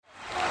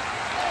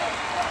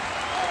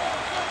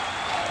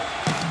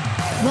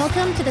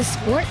Welcome to the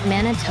Sport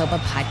Manitoba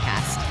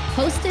podcast,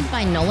 hosted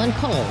by Nolan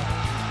Cole.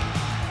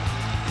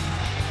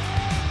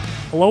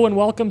 Hello and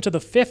welcome to the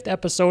 5th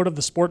episode of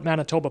the Sport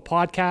Manitoba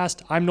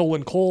podcast. I'm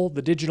Nolan Cole,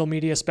 the digital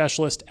media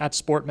specialist at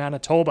Sport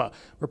Manitoba.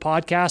 We're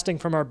podcasting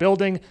from our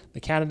building, the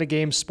Canada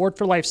Games Sport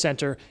for Life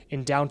Centre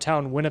in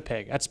downtown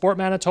Winnipeg. At Sport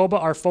Manitoba,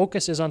 our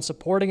focus is on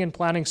supporting and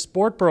planning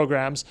sport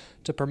programs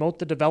to promote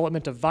the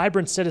development of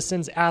vibrant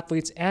citizens,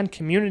 athletes, and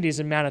communities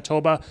in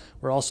Manitoba.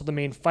 We're also the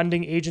main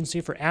funding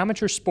agency for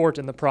amateur sport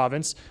in the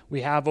province.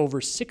 We have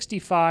over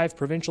 65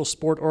 provincial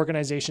sport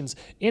organizations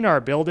in our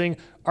building: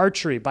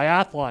 archery,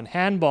 biathlon,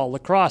 handball,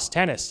 lacrosse,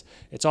 tennis.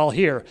 It's all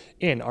here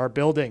in our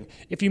building.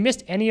 If you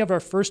missed any of our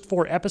first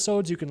 4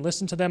 episodes, you can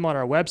listen to them on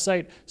our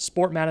website,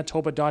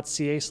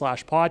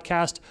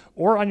 sportmanitoba.ca/podcast,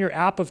 or on your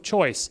app of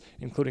choice,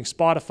 including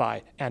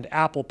Spotify and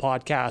Apple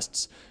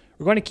Podcasts.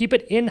 We're going to keep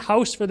it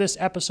in-house for this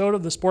episode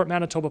of the Sport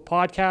Manitoba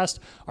podcast.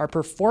 Our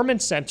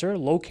Performance Center,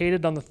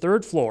 located on the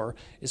 3rd floor,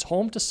 is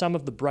home to some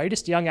of the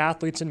brightest young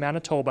athletes in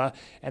Manitoba,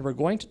 and we're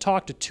going to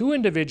talk to 2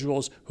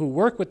 individuals who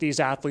work with these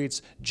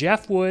athletes.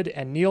 Jeff Wood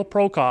and Neil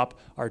Prokop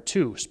are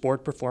 2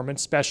 sport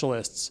performance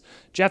specialists.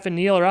 Jeff and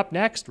Neil are up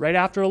next, right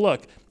after a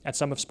look at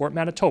some of Sport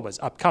Manitoba's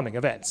upcoming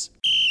events.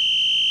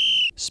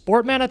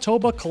 Sport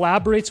Manitoba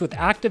collaborates with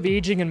Active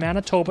Aging in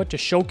Manitoba to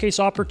showcase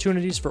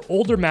opportunities for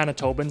older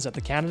Manitobans at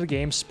the Canada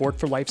Games Sport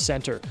for Life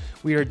Centre.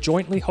 We are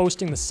jointly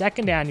hosting the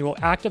 2nd annual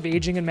Active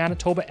Aging in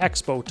Manitoba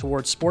Expo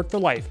towards Sport for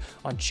Life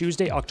on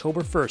Tuesday,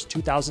 October 1st,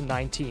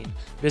 2019.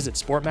 Visit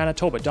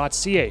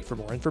sportmanitoba.ca for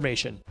more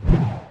information.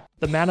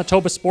 The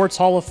Manitoba Sports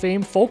Hall of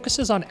Fame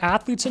focuses on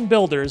athletes and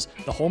builders,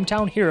 the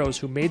hometown heroes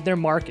who made their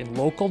mark in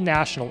local,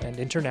 national, and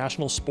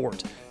international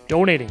sport.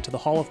 Donating to the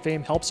Hall of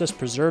Fame helps us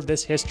preserve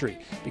this history.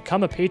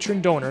 Become a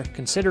patron donor,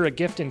 consider a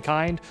gift in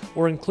kind,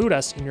 or include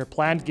us in your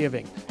planned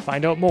giving.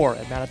 Find out more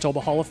at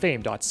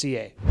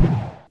manitobahalloffame.ca.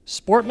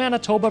 Sport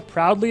Manitoba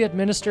proudly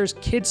administers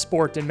kids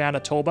sport in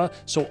Manitoba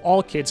so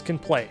all kids can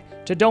play.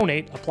 To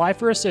donate, apply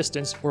for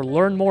assistance, or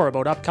learn more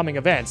about upcoming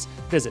events,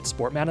 visit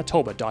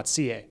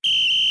sportmanitoba.ca.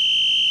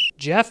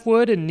 Jeff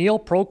Wood and Neil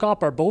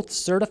Prokop are both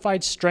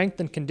certified strength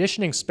and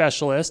conditioning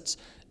specialists.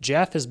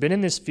 Jeff has been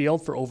in this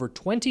field for over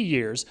 20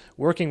 years,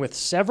 working with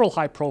several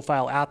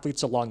high-profile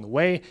athletes along the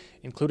way,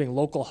 including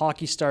local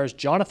hockey stars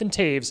Jonathan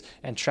Toews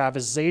and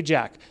Travis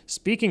Zajac.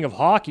 Speaking of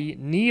hockey,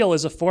 Neil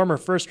is a former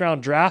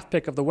first-round draft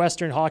pick of the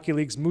Western Hockey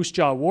League's Moose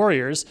Jaw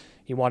Warriors.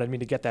 He wanted me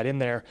to get that in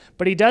there.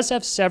 But he does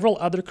have several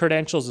other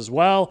credentials as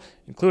well,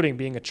 including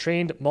being a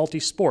trained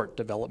multi-sport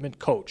development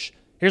coach.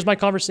 Here's my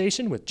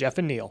conversation with Jeff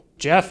and Neil.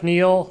 Jeff,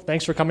 Neil,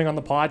 thanks for coming on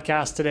the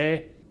podcast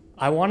today.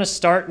 I want to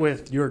start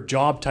with your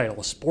job title,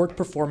 a sport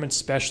performance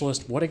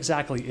specialist. What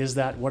exactly is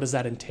that? What does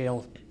that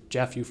entail?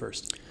 Jeff, you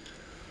first.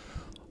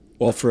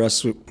 Well, for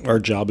us, our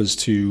job is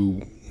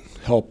to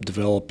help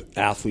develop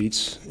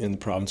athletes in the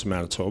province of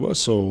Manitoba,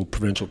 so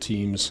provincial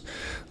teams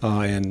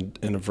and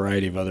a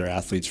variety of other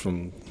athletes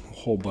from a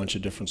whole bunch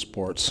of different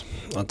sports.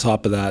 On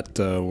top of that,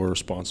 we're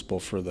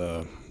responsible for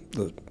the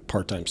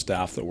part-time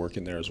staff that work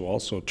in there as well,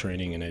 so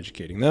training and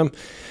educating them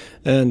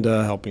and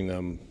helping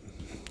them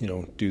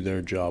do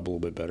their job a little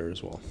bit better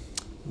as well.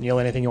 Neil,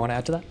 anything you want to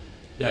add to that?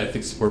 Yeah, I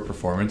think sport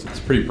performance, it's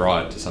pretty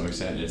broad to some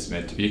extent, and it's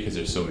meant to be because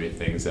there's so many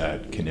things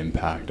that can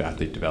impact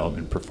athlete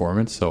development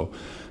performance. So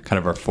kind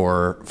of our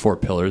four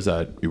pillars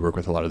that we work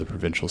with a lot of the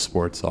provincial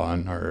sports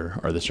on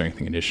are the strength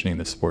and conditioning,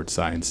 the sports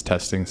science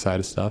testing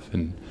side of stuff,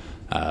 and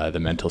the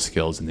mental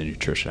skills and the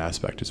nutrition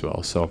aspect as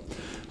well. So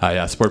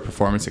sport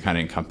performance, it kind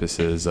of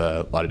encompasses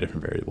a lot of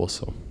different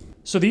variables.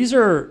 So these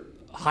are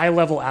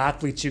high-level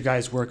athletes you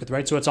guys work with,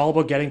 right? So it's all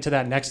about getting to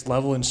that next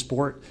level in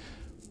sport.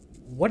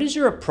 What is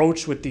your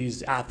approach with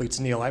these athletes,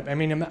 Neil? I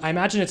mean, I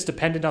imagine it's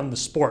dependent on the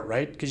sport,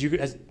 right? Because you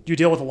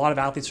deal with a lot of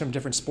athletes from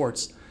different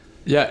sports.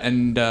 Yeah,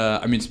 and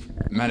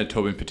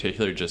Manitoba in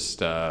particular, just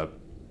the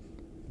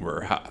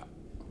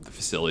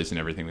facilities and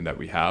everything that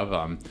we have,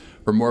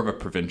 we're more of a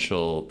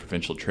provincial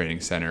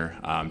training center,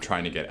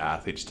 trying to get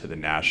athletes to the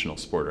national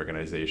sport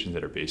organizations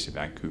that are based in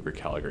Vancouver,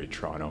 Calgary,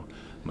 Toronto,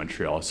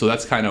 Montreal. So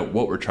that's kind of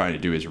what we're trying to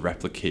do, is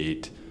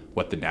replicate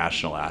what the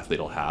national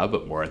athlete will have,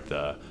 but more at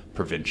the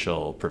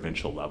provincial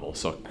level.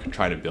 So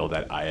trying to build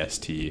that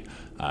IST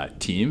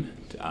team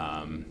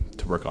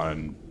to work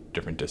on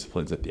different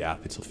disciplines that the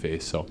athletes will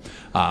face. So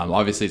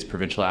obviously it's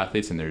provincial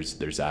athletes, and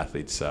there's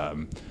athletes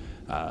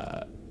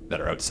that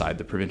are outside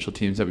the provincial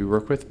teams that we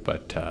work with,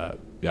 but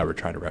we're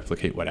trying to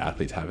replicate what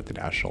athletes have at the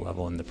national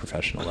level and the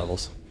professional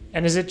levels.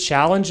 And is it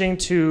challenging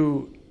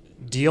to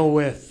deal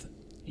with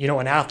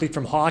an athlete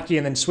from hockey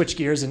and then switch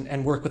gears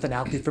and work with an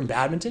athlete from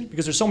badminton?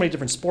 Because there's so many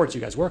different sports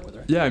you guys work with,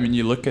 right? Yeah, I mean,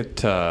 you look at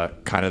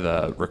kind of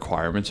the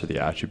requirements or the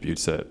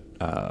attributes that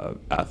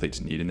athletes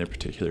need in their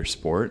particular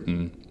sport,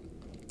 and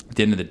at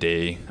the end of the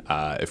day,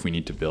 if we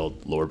need to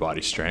build lower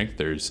body strength,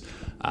 there's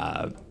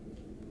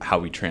how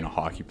we train a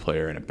hockey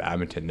player and a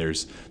badminton,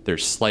 there's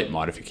slight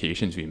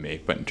modifications we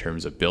make, but in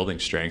terms of building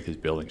strength is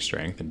building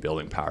strength and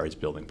building power is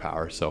building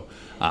power. So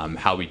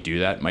how we do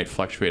that might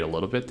fluctuate a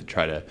little bit to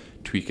try to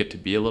tweak it to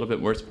be a little bit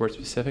more sport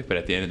specific, but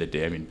at the end of the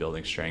day, I mean,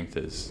 building strength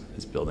is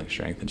building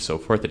strength and so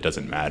forth. It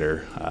doesn't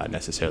matter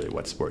necessarily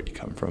what sport you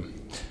come from.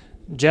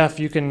 Jeff,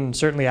 you can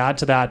certainly add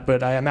to that,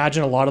 but I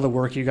imagine a lot of the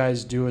work you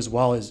guys do as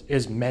well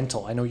is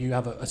mental. I know you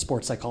have a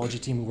sports psychology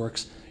team who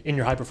works in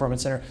your high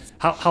performance center.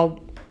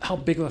 How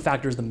big of a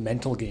factor is the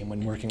mental game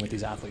when working with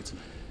these athletes?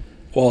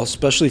 Well,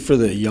 especially for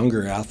the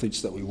younger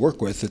athletes that we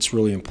work with, it's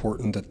really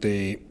important that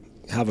they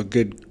have a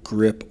good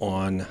grip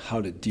on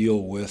how to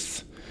deal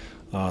with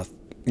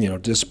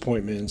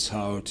disappointments,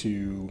 how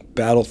to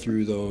battle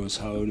through those,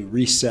 how to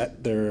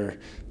reset their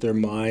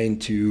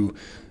mind to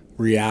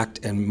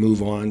react and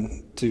move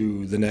on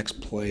to the next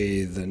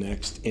play, the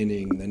next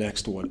inning, the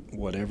next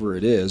whatever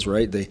it is,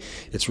 right?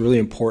 It's really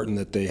important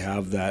that they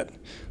have that.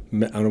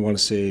 I don't want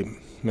to say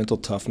mental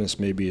toughness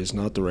maybe is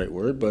not the right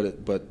word,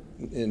 but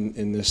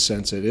in this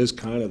sense it is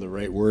kind of the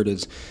right word.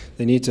 Is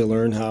they need to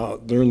learn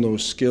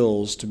those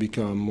skills to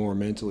become more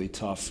mentally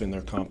tough in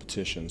their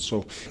competition.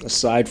 So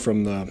aside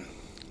from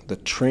the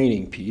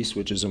training piece,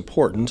 which is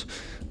important,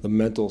 the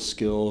mental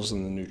skills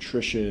and the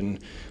nutrition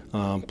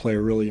play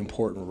a really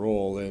important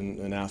role in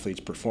an athlete's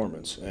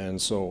performance. And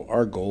so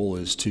our goal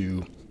is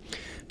to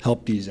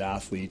help these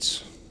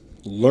athletes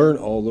learn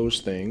all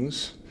those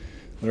things,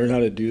 learn how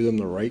to do them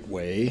the right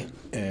way,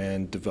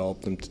 and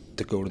develop them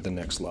to go to the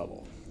next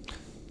level.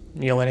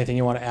 Neil, anything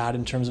you want to add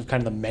in terms of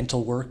kind of the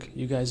mental work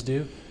you guys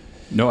do?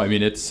 No, I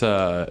mean, it's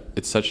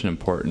such an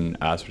important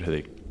aspect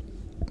of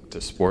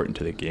the sport and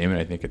to the game, and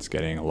I think it's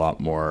getting a lot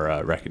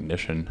more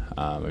recognition.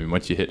 I mean,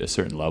 once you hit a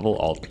certain level,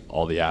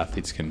 all the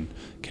athletes can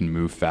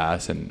move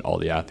fast, and all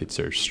the athletes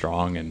are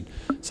strong, and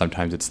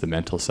sometimes it's the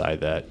mental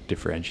side that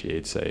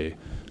differentiates a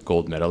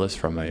gold medalist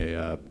from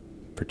a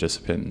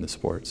participant in the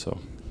sport. So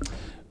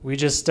we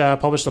just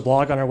published a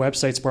blog on our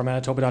website,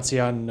 sportmanitoba.ca,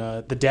 on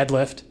the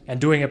deadlift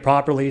and doing it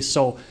properly.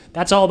 So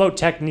that's all about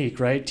technique,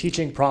 right?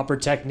 Teaching proper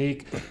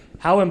technique.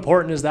 How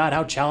important is that?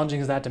 How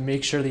challenging is that to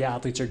make sure the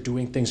athletes are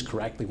doing things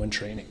correctly when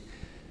training?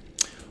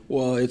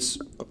 Well, it's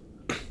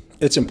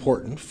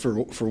important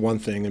for one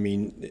thing. I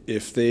mean,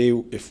 if they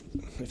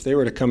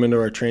were to come into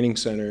our training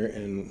center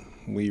and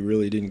we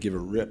really didn't give a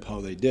rip how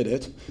they did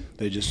it,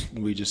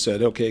 we just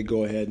said, okay,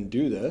 go ahead and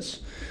do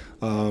this.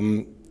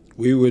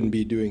 We wouldn't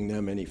be doing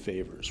them any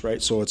favors,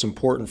 right? So it's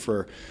important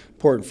for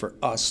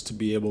us to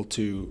be able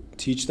to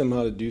teach them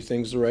how to do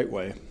things the right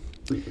way,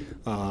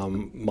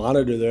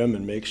 monitor them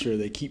and make sure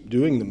they keep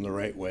doing them the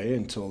right way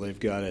until they've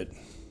got it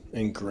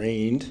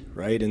ingrained,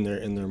 right, in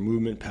their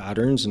movement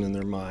patterns and in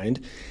their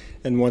mind.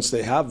 And once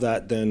they have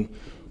that, then,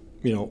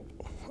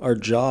 our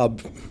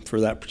job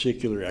for that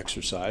particular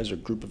exercise or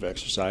group of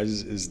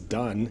exercises is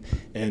done,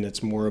 and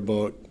it's more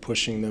about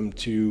pushing them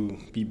to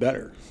be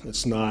better.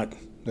 It's not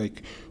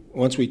like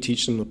once we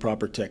teach them the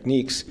proper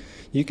techniques,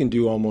 you can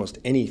do almost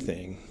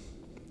anything,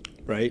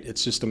 right?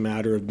 It's just a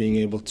matter of being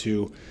able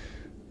to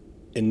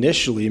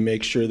initially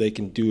make sure they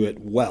can do it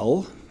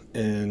well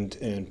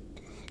and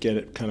get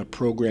it kind of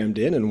programmed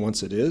in, and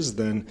once it is,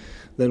 then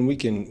we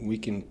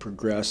can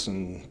progress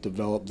and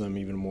develop them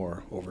even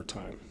more over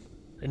time.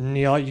 And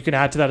Neil, you can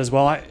add to that as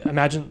well. I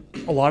imagine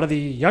a lot of the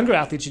younger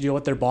athletes you deal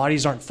with, their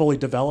bodies aren't fully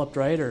developed,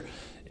 right? Or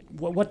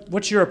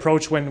what's your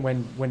approach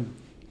when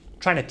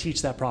trying to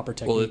teach that proper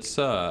technique? Well, it's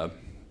I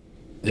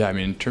mean,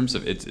 in terms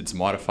of it's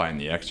modifying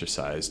the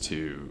exercise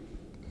to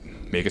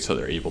make it so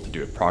they're able to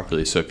do it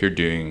properly. So if you're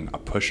doing a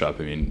push-up,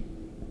 I mean,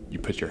 you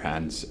put your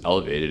hands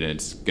elevated and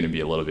it's going to be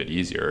a little bit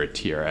easier. A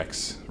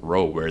TRX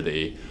row where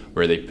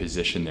they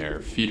position their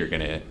feet are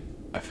going to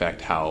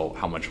affect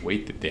how much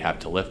weight that they have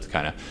to lift,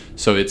 kind of.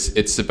 So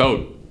it's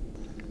about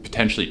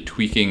potentially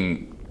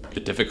tweaking the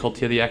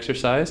difficulty of the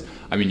exercise.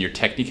 I mean, your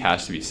technique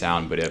has to be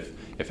sound, but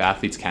if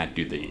athletes can't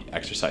do the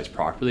exercise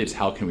properly, it's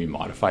how can we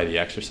modify the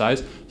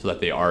exercise so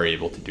that they are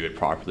able to do it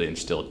properly and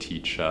still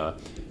teach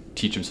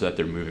them so that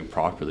they're moving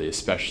properly.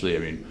 Especially, I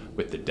mean,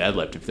 with the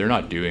deadlift, if they're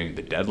not doing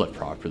the deadlift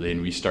properly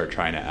and we start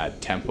trying to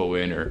add tempo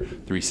in or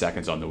 3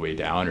 seconds on the way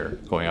down or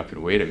going up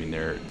in weight, I mean,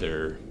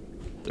 they're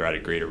at a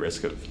greater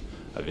risk of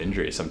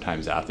injury.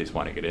 Sometimes athletes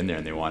want to get in there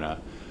and they want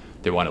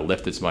to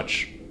lift as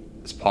much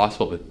as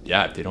possible, but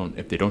yeah,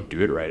 if they don't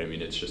do it right, I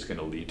mean, it's just going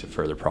to lead to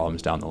further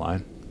problems down the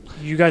line.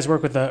 You guys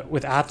work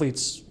with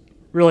athletes,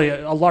 really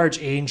a large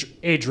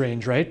age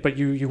range, right? But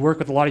you work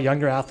with a lot of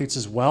younger athletes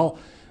as well.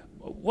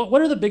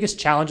 What are the biggest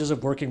challenges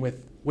of working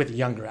with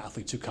younger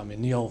athletes who come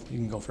in? Neil, you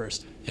can go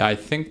first. Yeah, I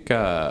think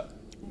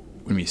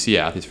when we see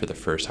athletes for the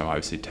first time,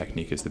 obviously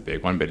technique is the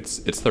big one, but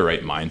it's the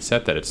right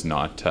mindset that it's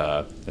not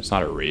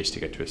a race to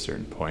get to a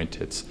certain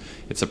point.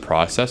 It's a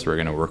process. We're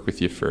going to work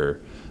with you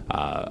for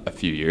a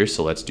few years,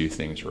 so let's do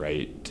things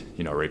right,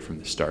 right from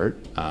the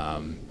start.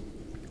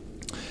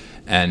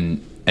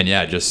 And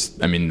yeah,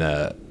 just, I mean,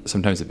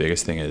 sometimes the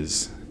biggest thing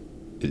is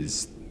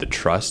the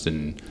trust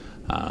and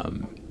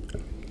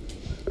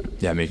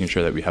making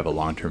sure that we have a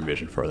long-term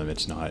vision for them.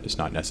 It's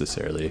not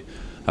necessarily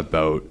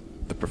about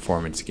the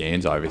performance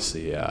gains.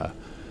 Obviously,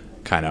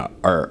 kind of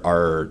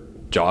our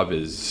job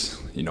is,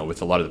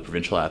 with a lot of the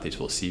provincial athletes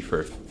we'll see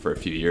for a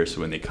few years.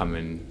 So when they come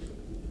in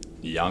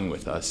young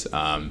with us,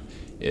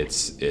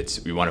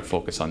 it's we want to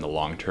focus on the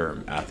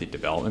long-term athlete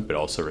development, but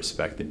also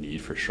respect the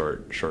need for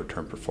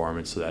short-term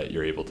performance, so that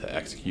you're able to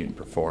execute and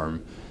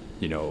perform,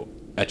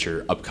 at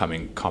your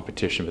upcoming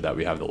competition, but that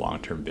we have the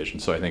long-term vision.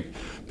 So I think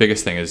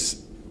biggest thing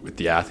is with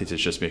the athletes is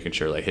just making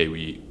sure, like, hey,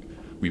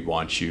 we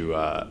want you,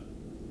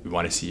 we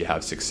want to see you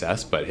have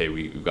success, but hey,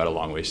 we've got a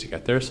long ways to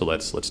get there, so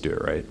let's do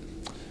it right.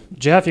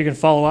 Jeff, you can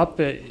follow up.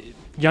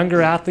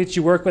 Younger athletes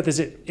you work with, is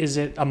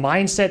it a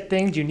mindset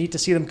thing? Do you need to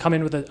see them come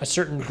in with a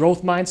certain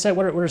growth mindset?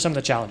 What are some of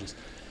the challenges?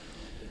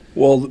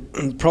 Well,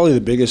 probably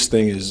the biggest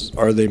thing is,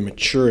 are they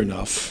mature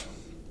enough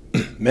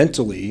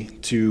mentally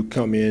to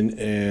come in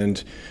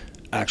and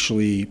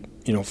actually,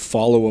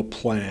 follow a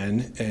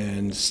plan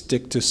and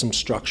stick to some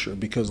structure?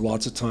 Because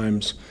lots of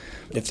times,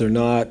 if they're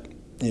not,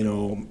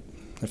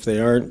 if they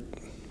aren't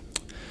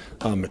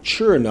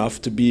mature enough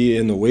to be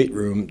in the weight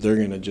room, they're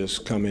going to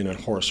just come in and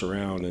horse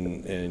around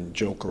and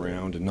joke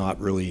around and not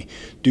really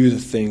do the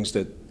things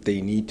that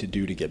they need to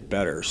do to get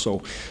better.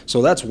 So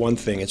that's one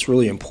thing. It's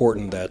really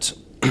important that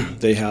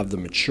they have the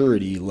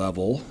maturity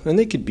level, and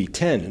they could be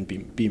 10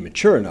 and be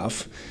mature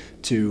enough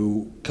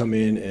to come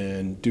in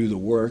and do the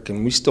work.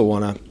 And we still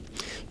want to,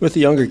 with the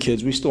younger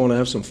kids, we still want to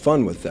have some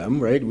fun with them,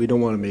 right? We don't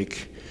want to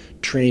make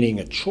training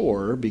a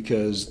chore,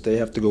 because they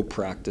have to go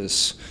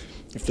practice.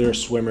 If they're a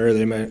swimmer,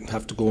 they might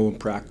have to go and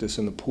practice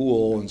in the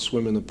pool and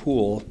swim in the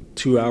pool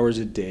 2 hours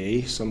a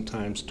day,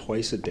 sometimes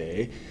twice a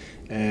day,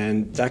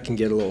 and that can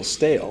get a little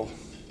stale.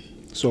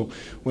 So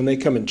when they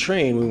come and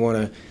train, we want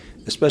to,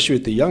 especially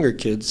with the younger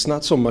kids, it's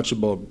not so much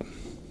about,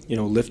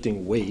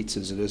 lifting weights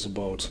as it is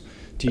about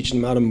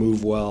teaching them how to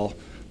move well,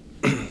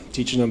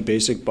 teaching them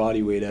basic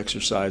body weight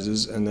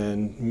exercises, and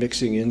then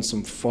mixing in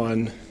some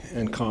fun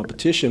and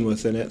competition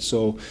within it.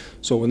 So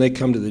when they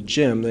come to the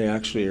gym, they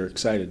actually are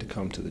excited to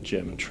come to the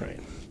gym and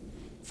train.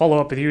 Follow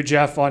up with you,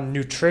 Jeff, on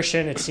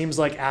nutrition. It seems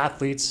like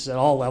athletes at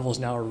all levels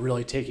now are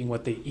really taking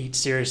what they eat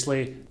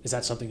seriously. Is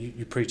that something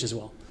you preach as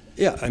well?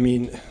 Yeah, I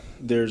mean,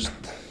 there's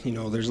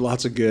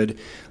lots of good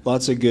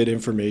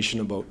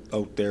information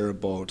out there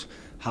about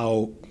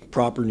how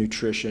proper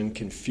nutrition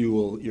can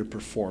fuel your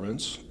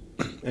performance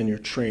and your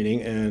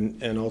training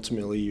and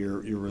ultimately your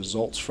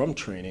results from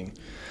training.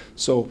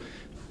 So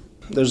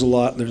there's a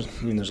lot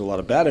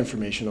of bad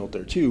information out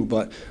there too,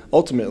 but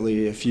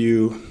ultimately if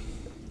you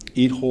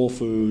eat whole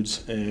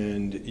foods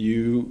and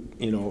you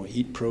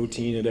eat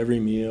protein at every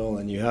meal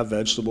and you have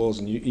vegetables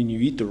and you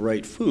eat the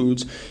right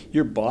foods,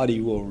 your body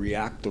will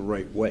react the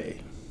right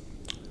way,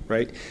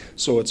 right?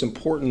 So it's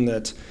important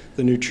that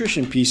the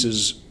nutrition piece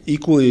is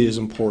equally as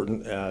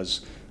important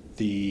as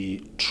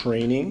the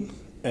training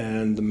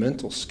and the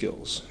mental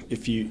skills.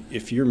 If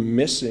you're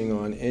missing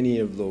on any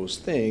of those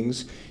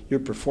things, your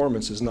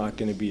performance is not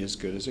going to be as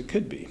good as it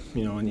could be.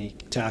 And you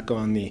tack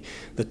on the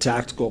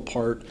tactical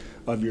part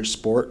of your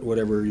sport,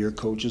 whatever your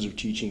coaches are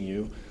teaching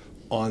you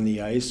on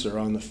the ice or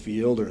on the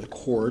field or the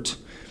court.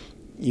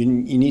 You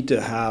need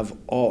to have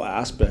all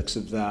aspects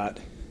of that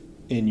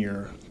in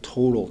your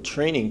total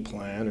training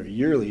plan or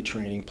yearly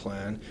training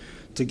plan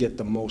to get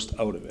the most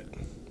out of it.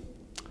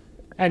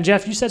 And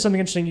Jeff, you said something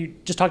interesting. You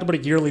just talked about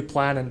a yearly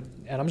plan, and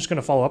I'm just going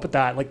to follow up with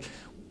that. Like,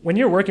 when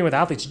you're working with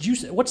athletes,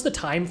 what's the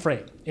time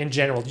frame in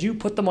general? Do you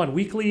put them on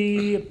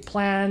weekly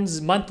plans,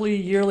 monthly,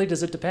 yearly?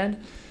 Does it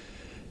depend?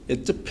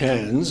 It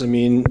depends. I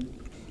mean,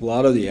 a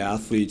lot of the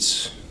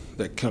athletes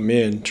that come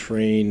in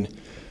train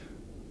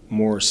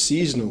more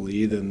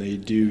seasonally than they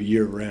do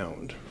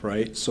year-round,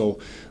 right? So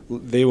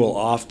they will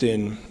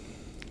often,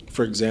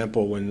 for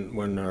example,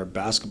 when our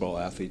basketball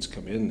athletes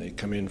come in, they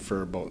come in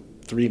for about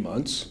 3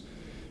 months,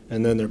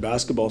 and then their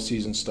basketball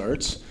season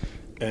starts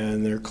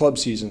and their club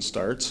season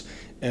starts,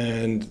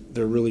 and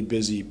they're really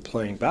busy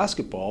playing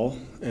basketball,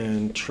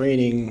 and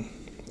training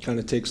kind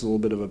of takes a little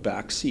bit of a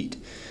back seat.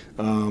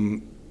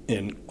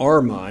 In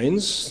our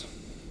minds,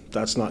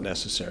 that's not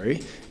necessary.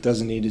 It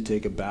doesn't need to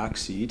take a back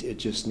seat. It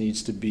just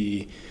needs to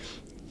be,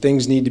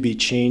 things need to be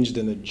changed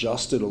and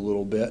adjusted a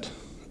little bit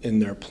in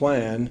their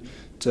plan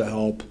to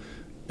help,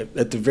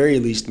 at the very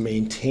least,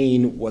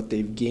 maintain what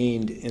they've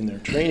gained in their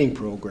training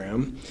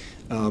program.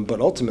 But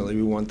ultimately,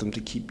 we want them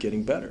to keep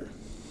getting better,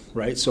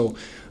 right? So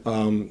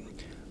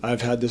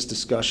I've had this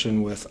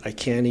discussion with, I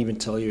can't even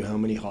tell you how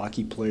many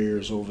hockey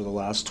players over the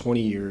last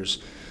 20 years,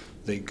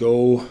 they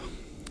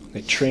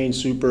train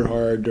super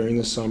hard during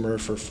the summer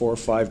for 4 or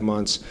 5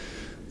 months.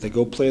 They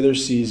go play their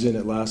season.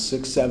 It lasts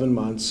 6-7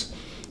 months.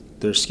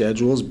 Their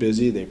schedule is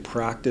busy. They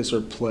practice or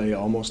play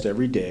almost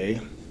every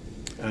day,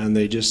 and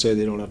they just say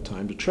they don't have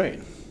time to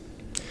train.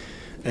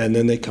 And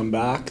then they come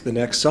back the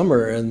next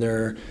summer, and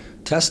their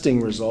testing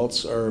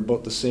results are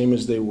about the same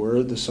as they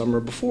were the summer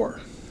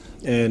before.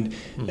 And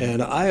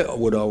I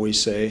would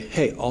always say,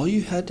 hey, all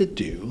you had to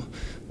do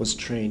was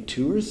train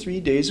 2 or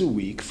 3 days a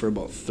week for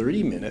about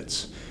 30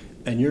 minutes,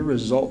 and your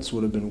results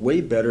would have been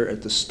way better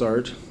at the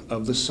start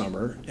of the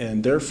summer,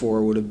 and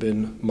therefore would have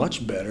been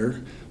much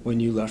better when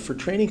you left for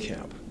training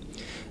camp.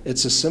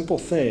 It's a simple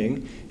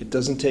thing. It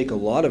doesn't take a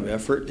lot of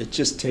effort. It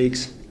just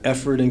takes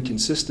effort and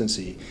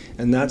consistency.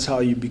 And that's how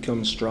you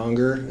become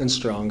stronger and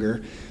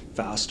stronger,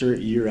 faster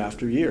year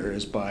after year,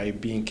 is by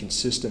being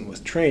consistent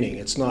with training.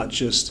 It's not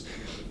just,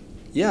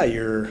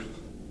 your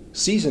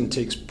season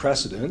takes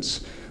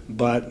precedence,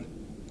 but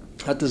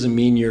that doesn't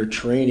mean your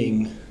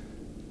training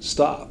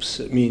stops.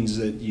 It means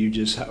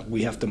that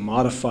we have to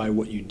modify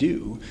what you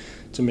do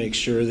to make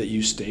sure that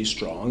you stay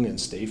strong and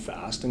stay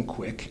fast and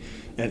quick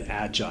and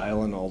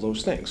agile and all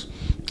those things.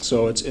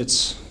 So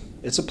it's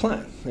a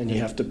plan, and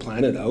you have to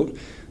plan it out.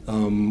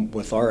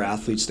 With our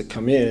athletes that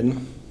come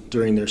in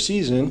during their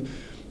season,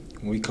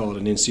 we call it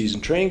an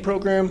in-season training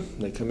program.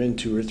 They come in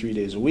 2 or 3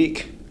 days a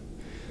week.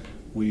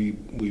 We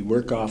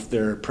work off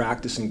their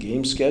practice and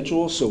game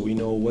schedule, so we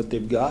know what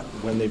they've got,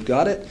 when they've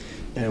got it,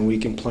 and we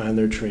can plan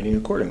their training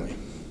accordingly.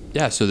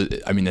 Yeah, so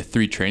the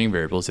 3 training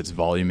variables, it's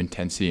volume,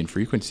 intensity, and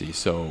frequency.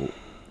 So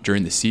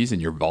during the season,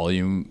 your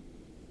volume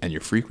and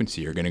your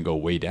frequency are going to go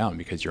way down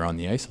because you're on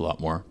the ice a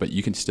lot more, but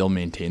you can still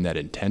maintain that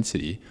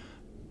intensity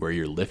where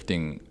you're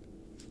lifting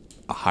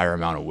a higher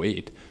amount of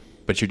weight,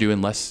 but you're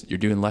doing less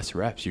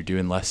reps, you're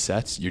doing less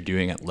sets, you're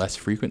doing it less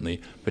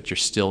frequently, but you're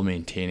still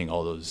maintaining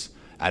all those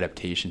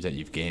adaptations that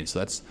you've gained.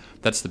 So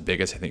that's the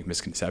biggest, I think,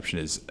 misconception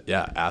is,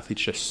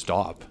 athletes just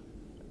stop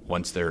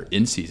once their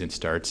in-season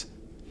starts.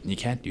 And you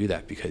can't do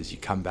that because you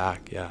come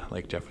back,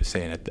 like Jeff was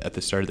saying, at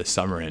the start of the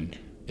summer, and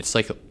it's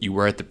like you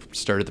were at the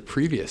start of the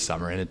previous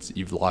summer, and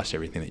you've lost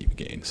everything that you've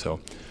gained.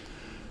 So,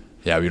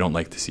 we don't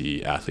like to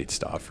see athletes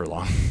stop for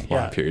long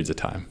periods of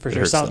time. For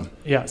sure.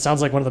 It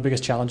sounds like one of the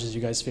biggest challenges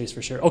you guys face,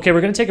 for sure. Okay,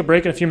 we're going to take a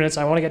break in a few minutes.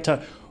 I want to get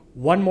to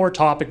one more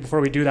topic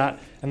before we do that,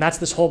 and that's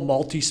this whole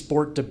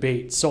multi-sport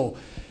debate. So,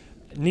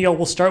 Neil,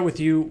 we'll start with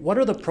you. What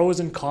are the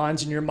pros and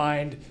cons in your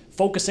mind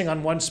focusing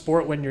on one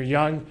sport when you're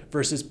young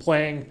versus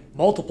playing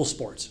multiple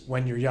sports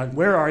when you're young?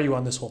 Where are you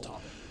on this whole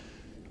topic?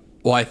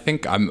 Well, I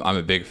think I'm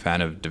a big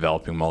fan of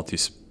developing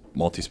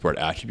multi-sport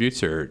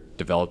attributes, or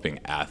developing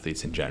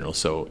athletes in general.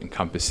 So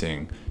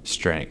encompassing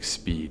strength,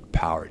 speed,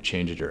 power,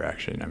 change of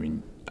direction.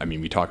 I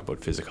mean, we talk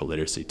about physical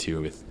literacy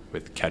too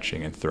with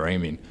catching and throwing. I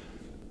mean,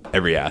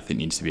 every athlete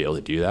needs to be able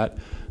to do that.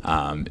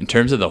 In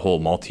terms of the whole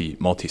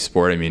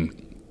multi-sport,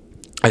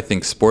 I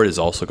think sport has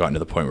also gotten to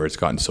the point where it's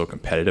gotten so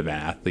competitive, and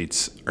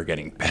athletes are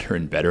getting better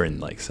and better. And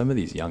like, some of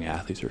these young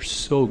athletes are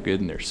so good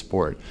in their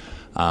sport.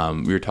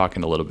 We were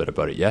talking a little bit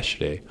about it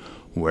yesterday,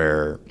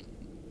 where,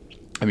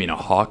 a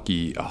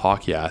hockey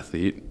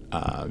athlete,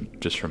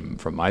 just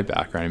from my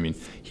background,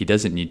 he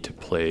doesn't need to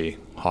play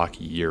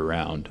hockey year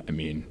round.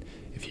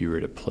 If you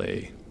were to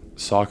play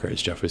soccer, as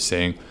Jeff was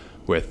saying,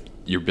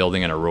 you're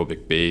building an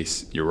aerobic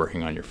base, you're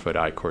working on your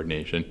foot-eye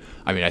coordination.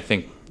 I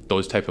think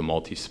those type of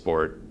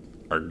multi-sport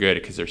are good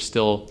because they're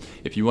still,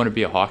 if you want to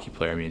be a hockey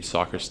player,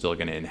 soccer is still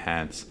going to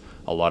enhance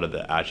a lot of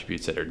the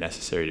attributes that are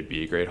necessary to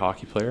be a great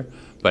hockey player.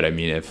 But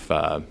if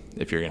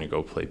you're going to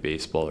go play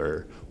baseball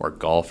or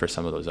golf or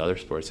some of those other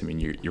sports,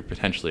 you're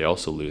potentially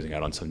also losing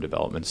out on some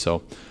development.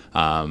 So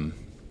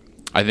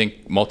I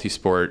think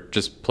multi-sport,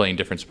 just playing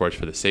different sports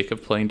for the sake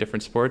of playing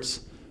different sports,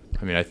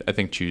 I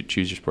think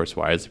choose your sports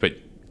wisely, but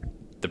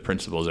the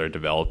principles are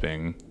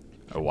developing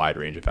a wide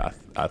range of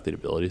athlete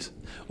abilities.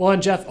 Well,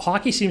 and Jeff,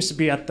 hockey seems to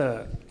be at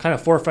the kind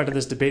of forefront of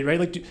this debate, right?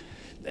 Like,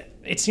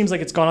 it seems like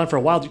it's gone on for a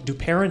while. Do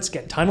parents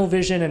get tunnel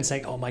vision and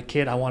say, "Oh, my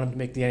kid, I want him to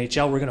make the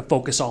NHL. We're going to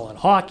focus all on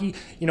hockey"?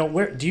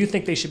 Where do you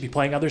think they should be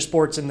playing other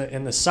sports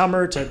in the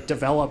summer to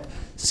develop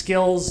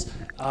skills?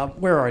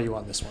 Where are you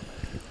on this one?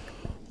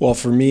 Well,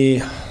 for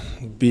me,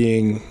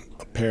 being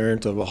a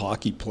parent of a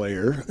hockey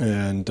player,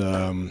 and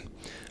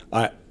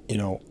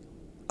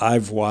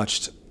I've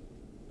watched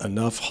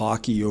enough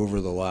hockey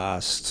over the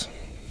last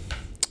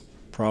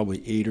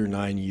probably 8 or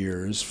 9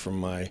 years, from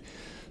my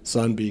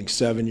son being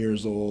 7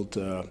 years old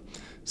to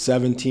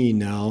 17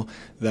 now,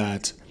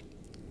 that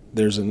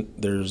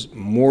there's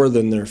more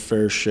than their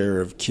fair share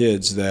of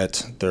kids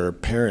that their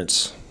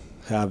parents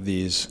have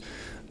these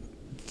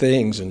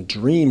things and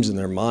dreams in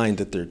their mind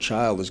that their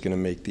child is going to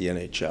make the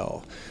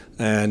NHL.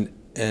 And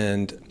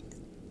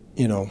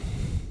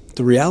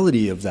the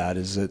reality of that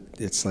is that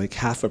it's like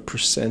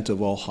 0.5% of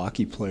all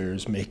hockey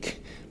players make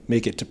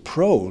it to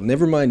pro,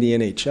 never mind the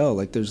NHL.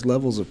 Like, there's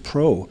levels of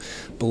pro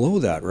below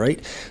that, right?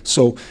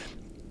 So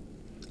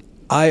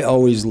I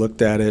always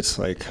looked at it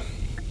like,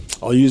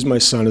 I'll use my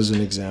son as an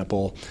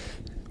example.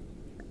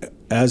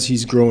 As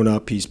he's grown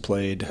up, he's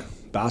played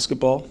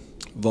basketball,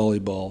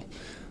 volleyball,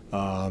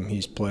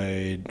 he's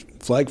played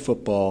flag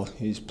football,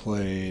 he's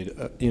played,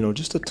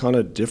 just a ton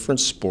of different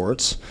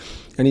sports,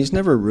 and he's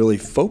never really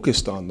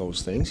focused on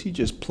those things. He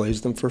just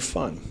plays them for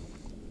fun.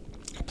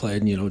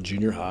 Played,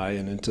 junior high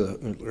and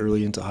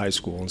early into high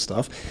school and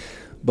stuff.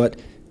 But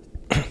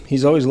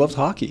he's always loved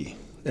hockey.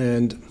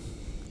 And,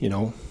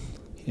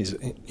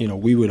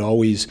 we would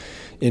always,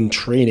 in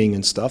training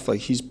and stuff,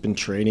 like, he's been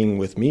training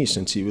with me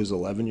since he was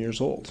 11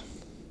 years old,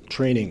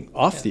 training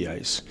off the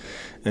ice.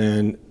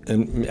 And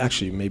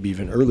actually maybe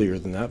even earlier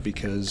than that,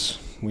 because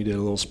we did a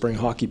little spring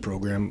hockey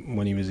program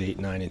when he was 8,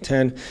 9, and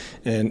 10.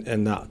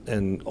 And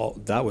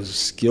that was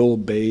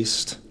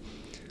skill-based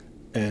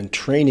and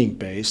training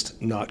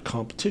based, not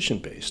competition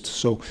based.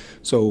 So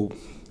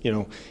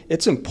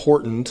it's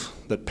important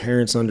that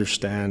parents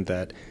understand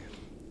that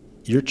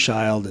your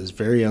child is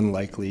very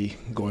unlikely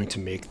going to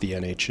make the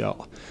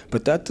NHL.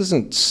 But that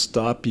doesn't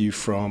stop you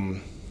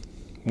from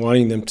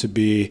wanting them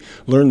to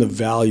learn the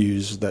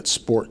values that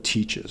sport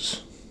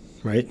teaches,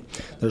 right?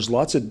 There's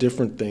lots of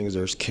different things.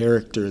 There's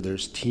character,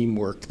 there's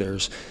teamwork,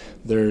 there's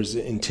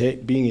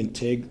having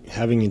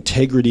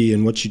integrity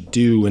in what you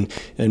do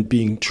and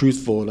being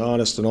truthful and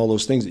honest and all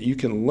those things that you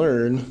can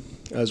learn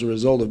as a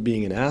result of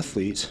being an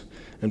athlete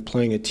and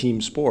playing a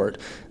team sport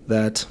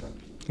that,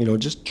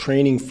 just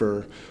training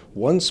for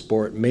one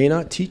sport may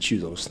not teach you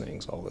those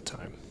things all the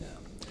time.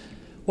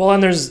 Well,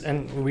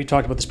 and we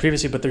talked about this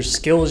previously, but there's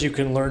skills you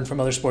can learn from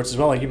other sports as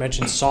well. Like you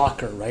mentioned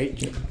soccer,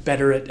 right? You're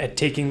better at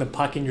taking the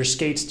puck in your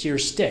skates to your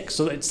stick.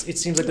 So it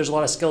seems like there's a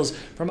lot of skills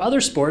from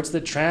other sports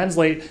that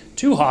translate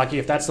to hockey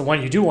if that's the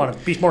one you do want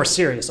to be more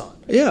serious on.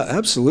 Yeah,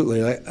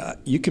 absolutely.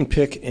 You can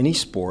pick any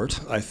sport,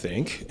 I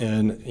think.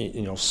 And,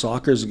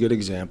 soccer is a good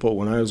example.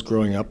 When I was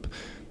growing up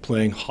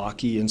playing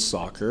hockey and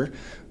soccer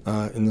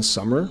in the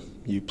summer,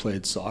 you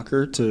played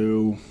soccer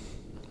to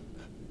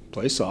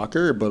play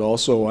soccer, but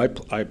also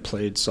I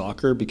played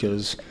soccer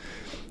because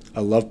I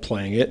love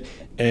playing it,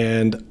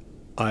 and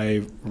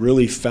I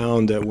really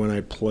found that when I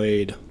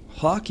played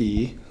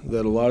hockey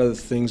that a lot of the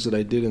things that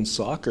I did in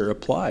soccer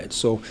applied.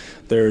 So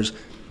there's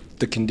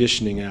the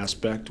conditioning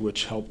aspect,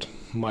 which helped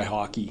my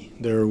hockey.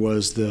 There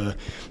was the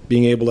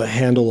being able to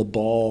handle a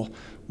ball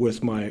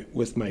with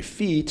my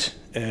feet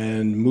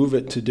and move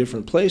it to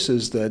different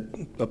places that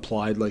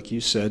applied, like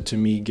you said, to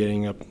me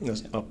getting a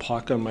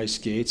puck on my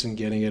skates and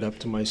getting it up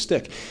to my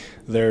stick.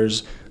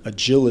 There's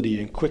agility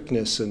and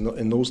quickness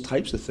and those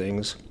types of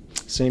things.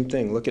 Same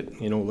thing. Look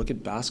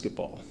at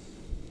basketball.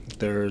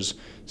 There's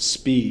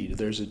speed,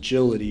 there's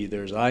agility,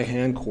 there's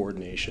eye-hand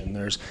coordination,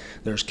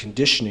 there's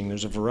conditioning.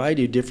 There's a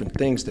variety of different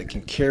things that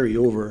can carry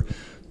over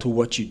to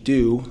what you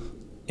do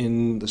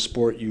in the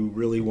sport you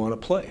really want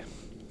to play.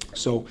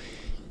 So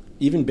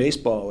even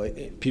baseball,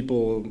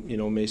 people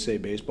may say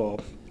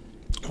baseball,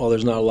 well,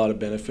 there's not a lot of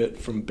benefit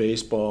from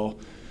baseball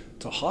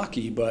to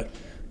hockey, but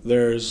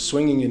there's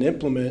swinging an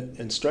implement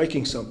and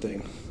striking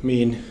something. I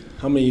mean,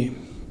 how many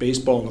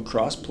baseball and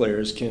lacrosse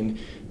players can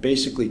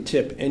basically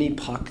tip any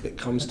puck that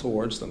comes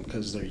towards them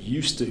because they're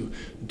used to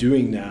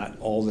doing that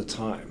all the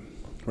time,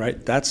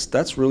 right?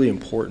 That's really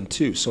important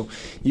too. So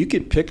you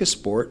could pick a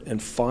sport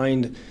and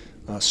find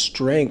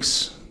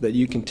strengths that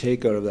you can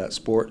take out of that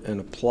sport and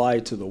apply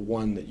to the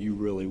one that you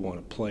really want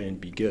to play and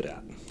be good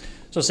at.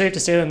 So safe to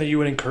say then that you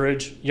would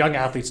encourage young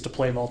athletes to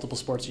play multiple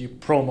sports. Are you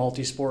pro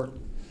multi-sport?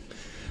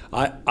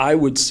 I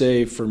would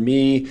say for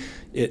me,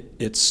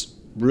 it's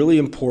really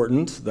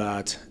important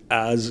that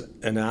as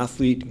an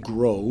athlete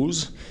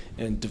grows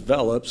and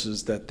develops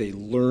is that they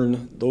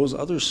learn those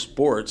other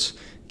sports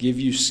give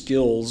you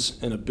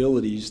skills and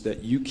abilities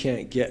that you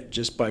can't get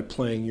just by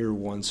playing your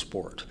one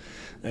sport.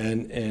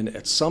 And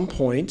at some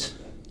point,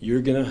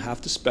 you're going to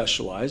have to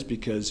specialize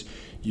because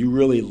you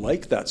really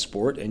like that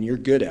sport and you're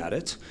good at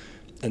it.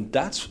 And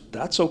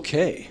that's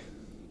okay.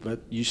 But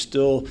you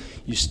still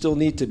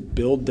need to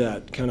build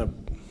that kind of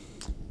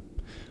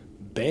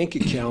bank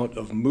account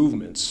of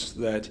movements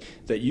that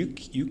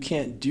you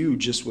can't do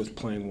just with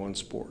playing one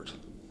sport.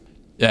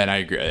 Yeah, and I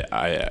agree.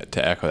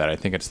 To echo that, I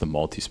think it's the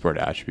multi-sport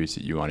attributes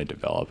that you want to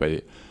develop.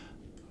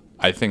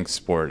 I think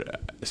sport,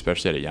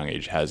 especially at a young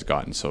age, has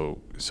gotten so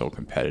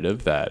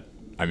competitive that,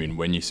 I mean,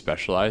 when you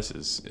specialize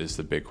is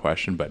the big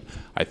question. But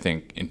I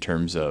think in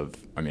terms of,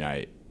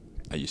 I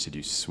used to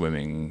do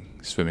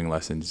swimming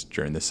lessons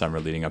during the summer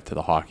leading up to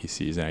the hockey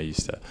season. I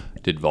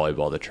did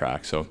volleyball, the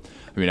track. So,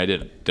 I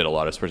did a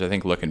lot of sports. I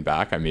think looking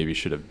back, I maybe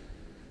should have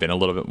been a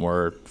little bit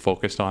more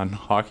focused on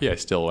hockey. I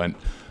still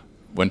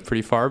went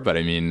pretty far, but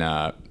I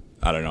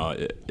don't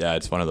know.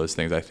 It's one of those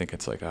things. I think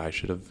it's like I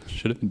should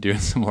have been doing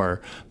some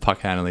more puck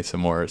handling,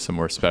 some more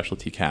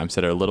specialty camps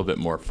that are a little bit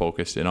more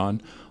focused in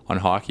on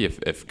hockey,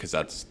 because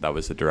that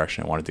was the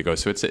direction I wanted to go.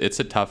 So I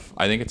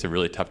think it's a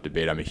really tough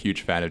debate. I'm a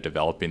huge fan of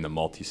developing the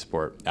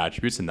multi-sport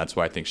attributes, and that's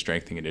why I think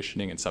strength and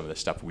conditioning and some of the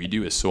stuff we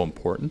do is so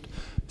important,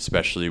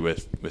 especially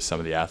with some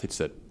of the athletes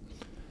that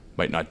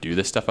might not do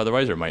this stuff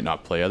otherwise or might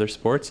not play other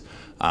sports.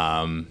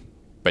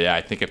 But yeah,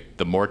 I think if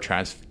the more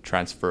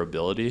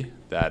transferability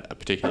that a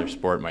particular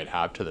sport might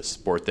have to the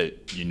sport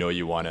that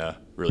you want to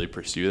really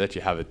pursue, that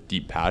you have a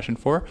deep passion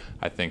for,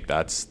 I think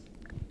that's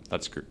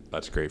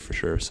great for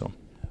sure. So.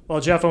 Well,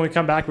 Jeff, when we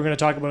come back, we're going to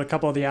talk about a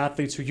couple of the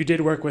athletes who you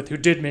did work with who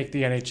did make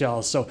the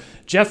NHL. So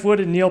Jeff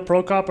Wood and Neil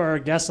Prokop are our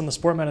guests on the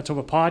Sport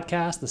Manitoba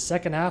podcast. The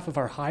second half of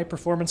our high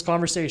performance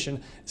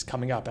conversation is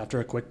coming up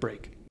after a quick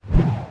break.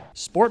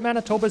 Sport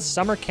Manitoba's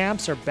summer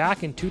camps are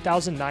back in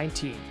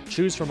 2019.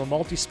 Choose from a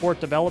multi-sport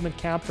development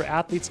camp for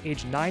athletes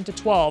aged 9 to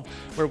 12,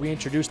 where we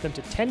introduce them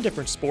to 10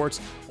 different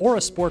sports, or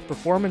a sport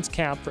performance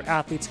camp for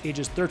athletes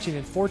ages 13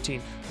 and 14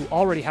 who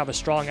already have a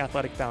strong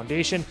athletic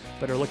foundation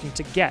but are looking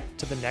to get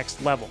to the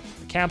next level.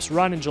 The camps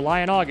run in July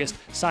and August.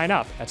 Sign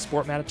up at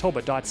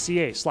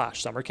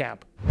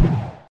sportmanitoba.ca/summercamp.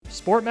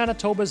 Sport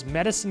Manitoba's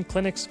Medicine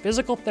Clinic's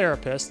physical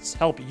therapists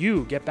help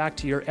you get back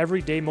to your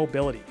everyday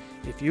mobility.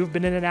 If you've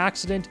been in an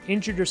accident,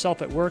 injured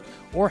yourself at work,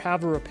 or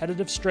have a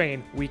repetitive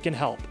strain, we can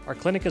help. Our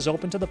clinic is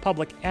open to the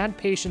public and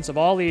patients of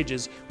all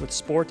ages with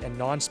sport and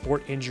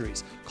non-sport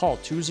injuries. Call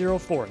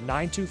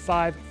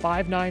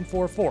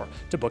 204-925-5944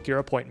 to book your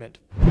appointment.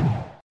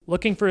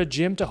 Looking for a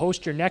gym to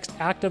host your next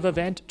active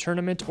event,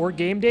 tournament, or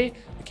game day?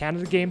 The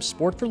Canada Games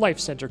Sport for Life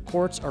Centre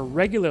courts are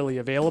regularly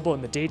available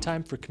in the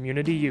daytime for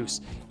community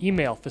use.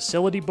 Email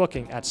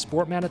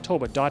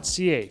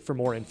facilitybooking@sportmanitoba.ca for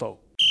more info.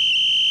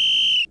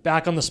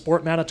 Back on the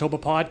Sport Manitoba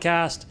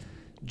podcast,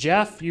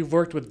 Jeff, you've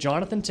worked with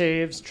Jonathan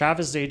Toews,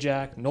 Travis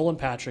Zajac, Nolan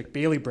Patrick,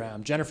 Bailey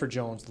Bram, Jennifer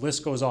Jones, the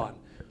list goes on.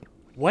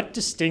 What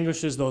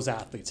distinguishes those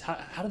athletes?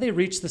 How do they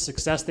reach the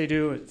success they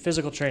do at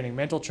physical training,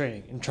 mental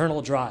training,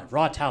 internal drive,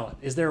 raw talent?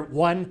 Is there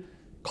one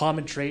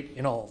common trait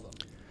in all of them?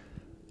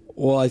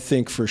 Well, I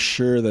think for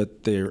sure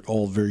that they're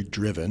all very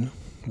driven,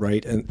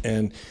 right?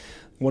 And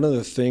one of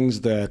the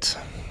things that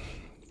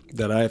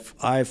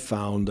I've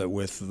found that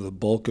with the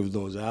bulk of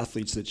those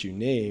athletes that you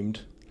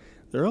named,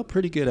 they're all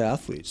pretty good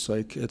athletes.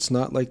 Like, it's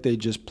not like they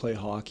just play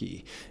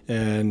hockey.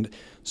 And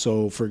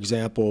so, for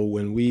example,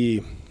 when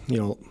we,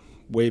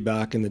 way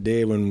back in the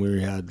day when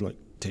we had like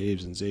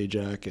Toews and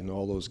Zajac and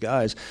all those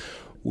guys,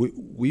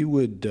 we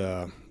would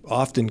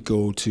often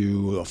go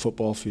to a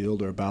football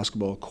field or a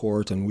basketball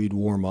court, and we'd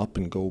warm up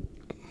and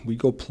we'd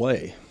go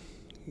play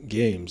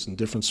games and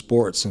different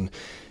sports. And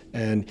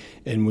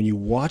when you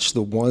watch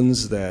the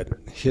ones that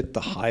hit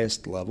the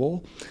highest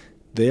level,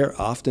 they're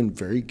often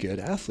very good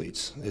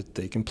athletes.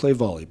 They can play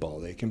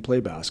volleyball, they can play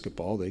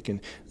basketball,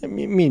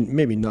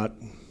 maybe not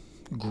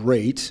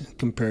great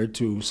compared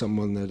to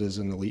someone that is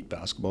an elite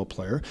basketball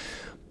player,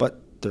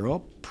 but they're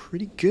all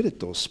pretty good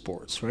at those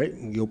sports, right?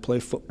 And you'll play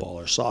football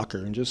or soccer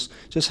and just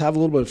have a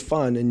little bit of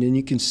fun, and then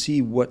you can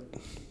see what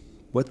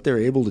they're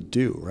able to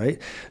do, right?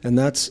 And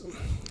that's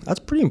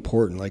pretty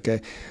important.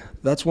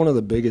 That's one of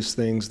the biggest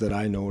things that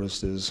I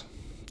noticed is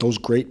those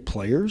great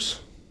players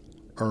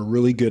are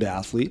really good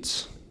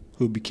athletes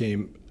who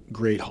became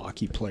great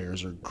hockey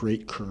players or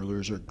great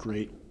curlers or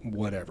great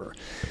whatever.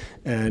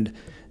 And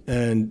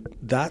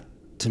that,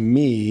 to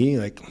me,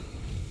 I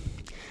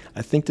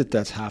think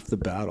that's half the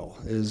battle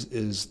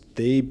is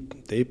they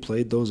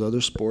played those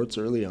other sports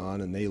early on,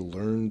 and they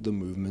learned the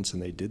movements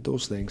and they did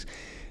those things.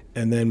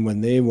 And then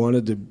when they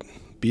wanted to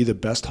be the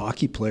best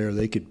hockey player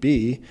they could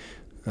be,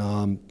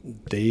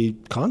 they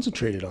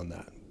concentrated on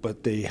that.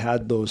 But they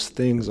had those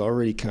things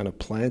already kind of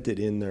planted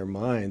in their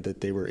mind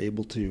that they were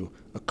able to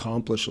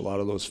accomplish a lot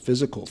of those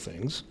physical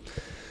things.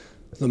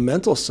 The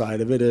mental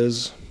side of it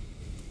is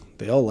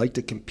they all like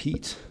to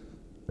compete,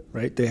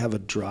 right? They have a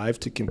drive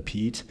to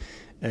compete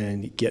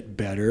and get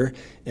better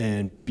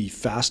and be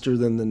faster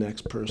than the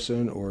next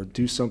person or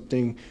do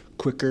something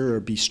quicker or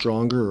be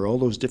stronger or all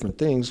those different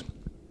things.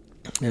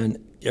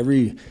 And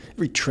every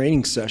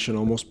training session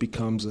almost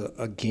becomes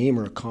a game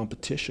or a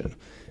competition.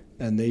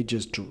 And they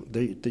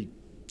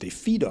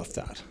feed off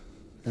that.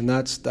 And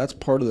that's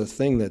part of the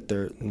thing that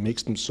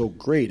makes them so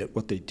great at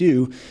what they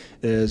do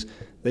is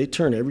they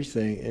turn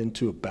everything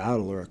into a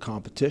battle or a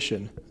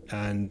competition,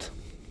 and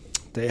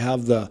they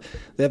have the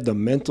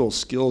mental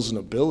skills and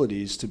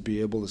abilities to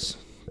be able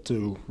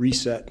to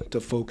reset,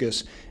 to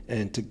focus,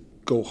 and to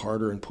go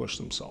harder and push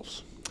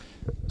themselves.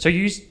 So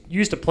you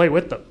used to play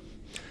with them?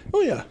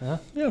 Oh yeah, huh?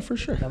 Yeah, for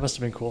sure. That must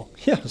have been cool.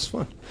 Yeah, it was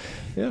fun.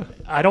 Yeah.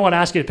 I don't want to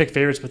ask you to pick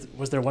favorites, but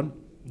was there one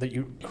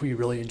who you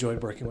really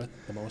enjoyed working with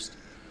the most?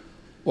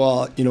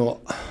 Well,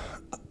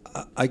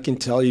 I can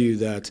tell you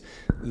that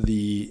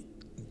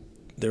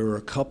there were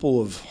a couple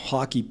of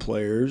hockey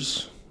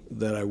players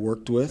that I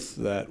worked with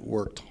that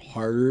worked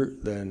harder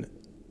than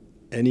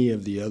any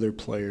of the other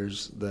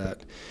players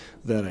that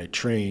I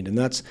trained. And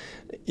that's,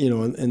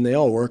 and they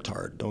all worked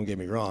hard, don't get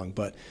me wrong,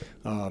 but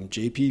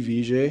JP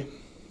Vijay,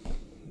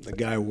 the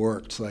guy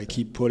worked.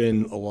 He put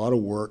in a lot of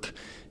work.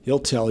 He'll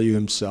tell you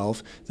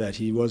himself that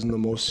he wasn't the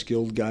most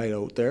skilled guy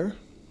out there,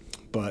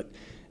 but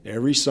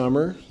every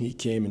summer he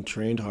came and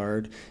trained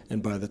hard,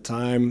 and by the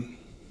time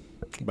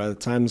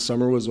the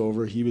summer was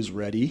over, he was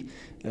ready,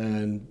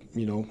 and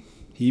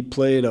he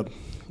played a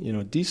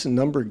decent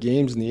number of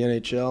games in the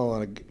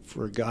NHL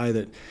for a guy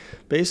that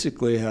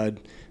basically had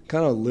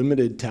kind of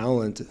limited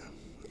talent.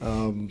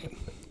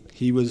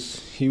 He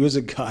was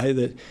a guy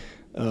that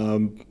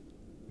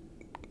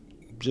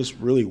just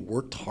really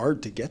worked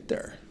hard to get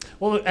there.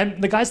 Well,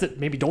 and the guys that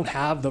maybe don't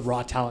have the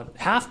raw talent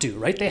have to,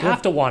 right? They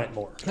have to want it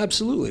more.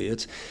 Absolutely.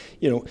 It's,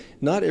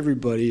 not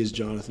everybody is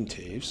Jonathan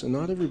Toews, and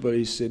not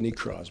everybody is Sidney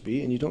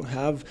Crosby, and you don't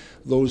have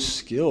those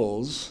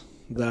skills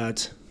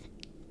that,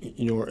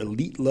 are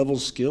elite level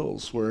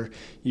skills where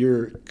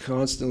you're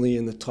constantly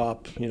in the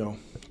top,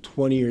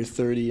 20 or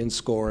 30 in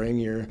scoring.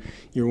 You're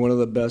one of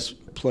the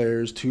best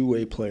players,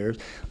 two-way players.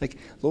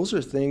 Those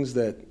are things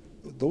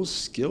those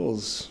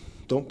skills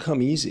don't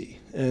come easy.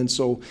 And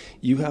so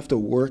you have to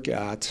work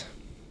at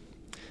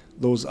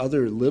those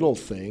other little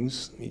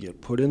things. You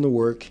get put in the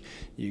work.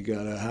 You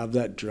got to have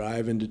that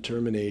drive and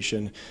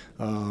determination.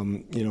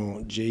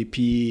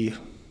 JP,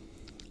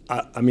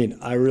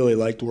 I really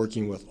liked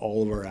working with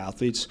all of our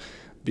athletes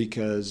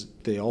because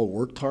they all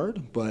worked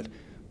hard, but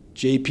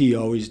JP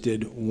always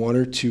did 1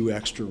 or 2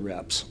 extra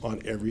reps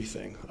on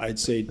everything. I'd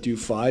say do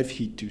 5,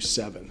 he'd do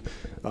 7.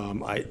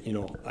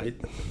 I'd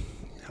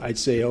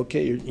say,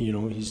 okay,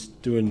 he's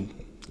doing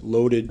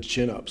loaded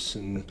chin-ups,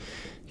 and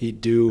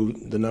he'd do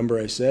the number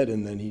I said,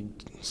 and then he'd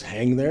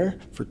hang there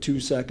for 2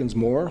 seconds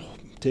more,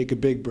 take a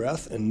big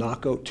breath, and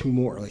knock out 2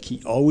 more. Like,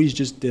 he always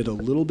just did a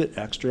little bit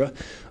extra,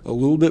 a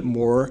little bit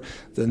more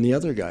than the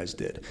other guys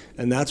did.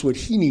 And that's what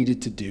he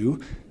needed to do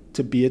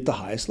to be at the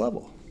highest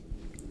level.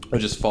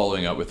 Just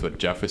following up with what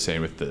Jeff was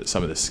saying with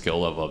some of the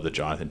skill level of the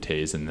Jonathan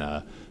Toews and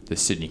the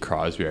Sidney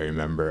Crosby. I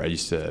remember I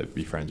used to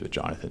be friends with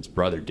Jonathan's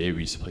brother, Dave.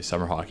 We used to play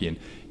summer hockey, and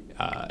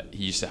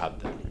he used to have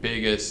the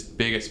biggest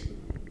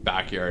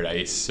backyard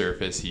ice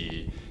surface.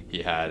 He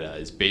had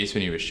his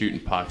basement. He was shooting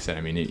pucks, and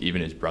I mean,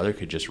 even his brother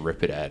could just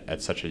rip it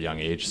at such a young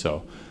age.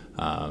 So,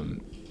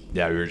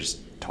 we were just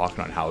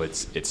talking on how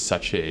it's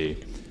such a,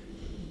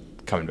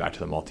 coming back to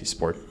the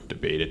multi-sport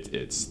debate.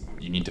 It's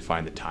you need to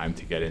find the time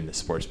to get in the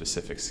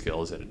sport-specific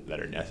skills that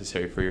are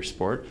necessary for your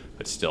sport,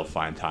 but still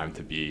find time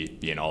to be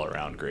an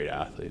all-around great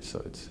athlete. So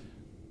I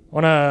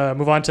want to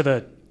move on to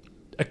the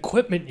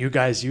equipment you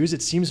guys use.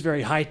 It seems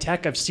very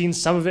high-tech. I've seen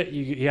some of it.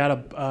 You had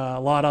a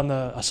lot on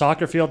a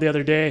soccer field the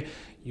other day.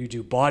 You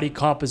do body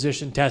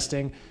composition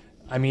testing.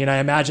 I mean, I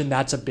imagine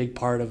that's a big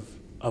part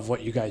of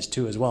what you guys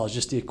do as well, is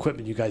just the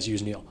equipment you guys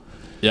use, Neil.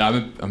 Yeah,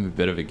 I'm a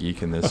bit of a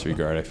geek in this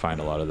regard. I find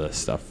a lot of the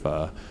stuff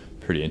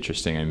pretty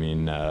interesting. I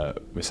mean,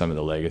 with some of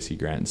the legacy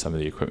grant and some of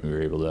the equipment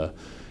we were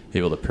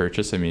able to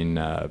purchase, I mean,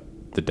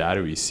 the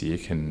data we see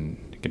can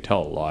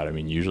tell a lot. I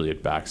mean, usually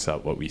it backs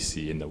up what we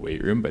see in the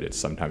weight room, but it's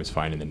sometimes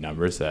finding the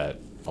numbers that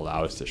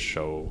allow us to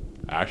show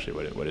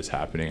actually what is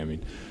happening. I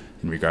mean,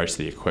 in regards to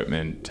the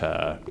equipment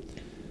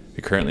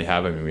we currently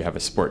have, I mean, we have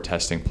a sport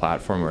testing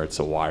platform where it's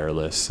a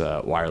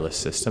wireless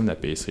system that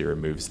basically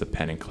removes the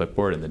pen and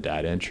clipboard and the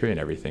data entry, and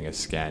everything is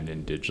scanned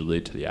in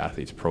digitally to the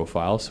athlete's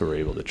profile. So we're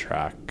able to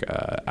track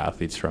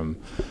athletes from,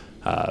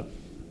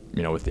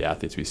 with the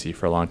athletes we see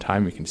for a long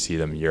time. We can see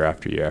them year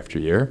after year after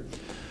year.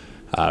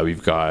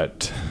 We've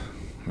got,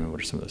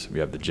 what are some of those? We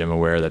have the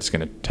GymAware that's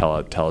going to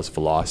tell us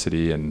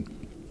velocity and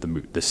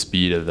the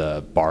speed of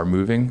the bar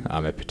moving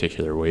at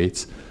particular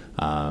weights.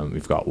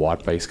 We've got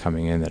watt bikes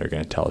coming in that are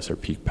going to tell us our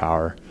peak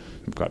power.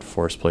 We've got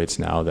force plates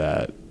now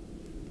that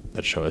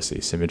show us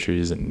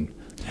asymmetries and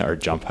our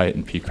jump height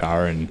and peak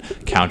power, and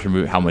counter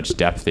move, how much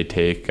depth they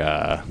take,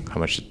 how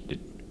much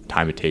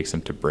time it takes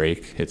them to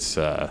break. It's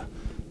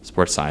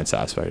sports science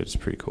aspect. It's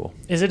pretty cool.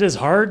 Is it as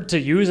hard to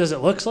use as it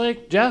looks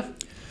like, Jeff?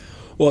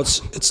 Well,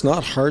 it's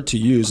not hard to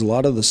use. A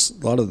lot of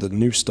the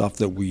new stuff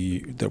that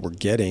we're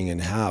getting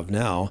and have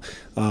now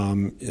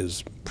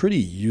is pretty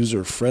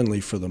user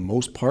friendly for the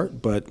most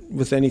part. But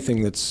with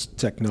anything that's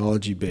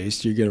technology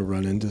based, you're going to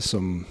run into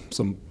some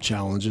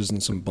challenges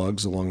and some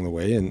bugs along the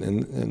way,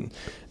 and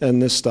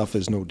this stuff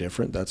is no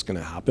different. That's going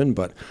to happen.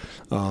 But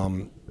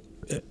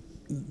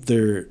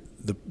the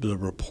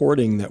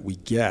reporting that we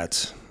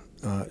get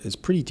is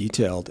pretty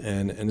detailed,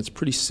 and it's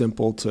pretty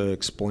simple to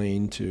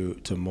explain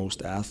to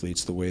most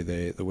athletes the way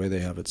they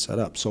have it set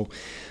up. So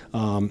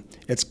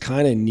it's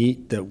kind of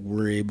neat that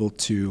we're able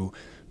to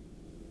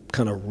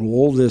kind of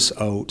roll this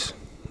out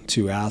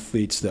to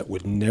athletes that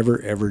would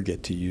never ever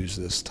get to use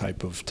this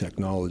type of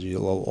technology. A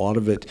lot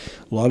of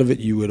it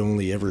you would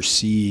only ever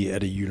see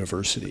at a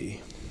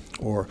university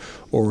or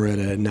at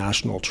a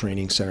national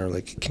training center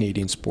like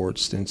Canadian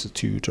Sports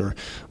Institute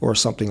or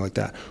something like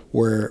that,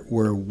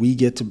 where we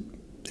get to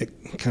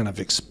kind of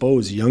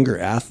expose younger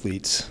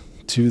athletes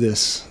to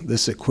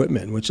this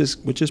equipment, which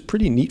is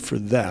pretty neat for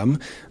them,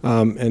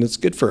 and it's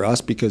good for us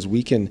because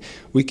we can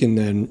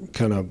then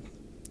kind of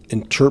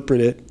interpret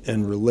it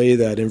and relay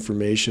that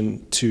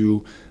information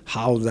to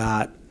how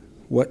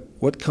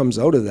what comes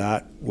out of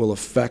that will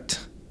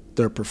affect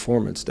their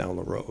performance down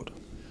the road.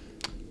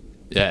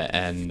 Yeah,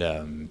 and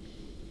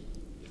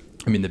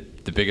I mean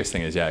the biggest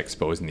thing is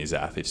exposing these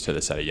athletes to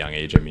this at a young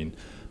age. I mean,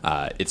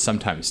 it's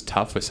sometimes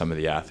tough with some of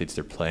the athletes.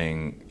 They're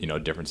playing,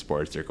 different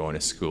sports. They're going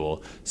to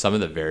school. Some of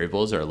the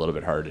variables are a little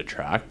bit harder to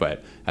track,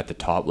 but at the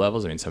top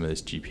levels, I mean, some of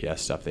this GPS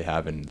stuff they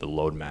have and the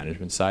load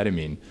management side, I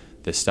mean,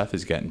 this stuff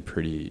is getting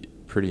pretty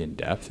in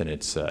depth, and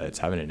it's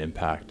having an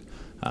impact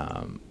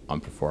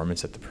on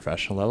performance at the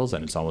professional levels,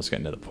 and it's almost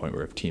getting to the point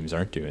where if teams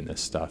aren't doing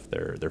this stuff,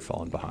 they're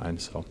falling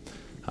behind. So.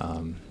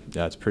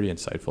 It's pretty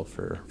insightful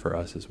for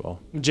us as well.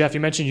 Jeff, you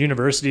mentioned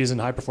universities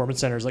and high performance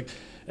centers. Like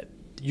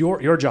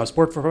your job,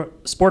 sport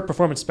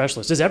performance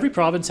specialist. Does every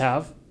province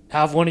have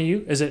one of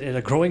you? Is it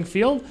a growing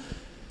field?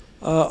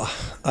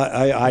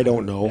 I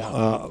don't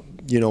know.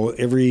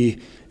 Yeah.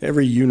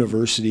 Every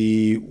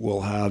university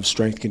will have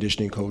strength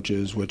conditioning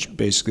coaches, which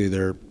basically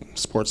they're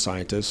sports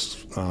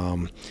scientists.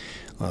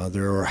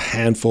 There are a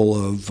handful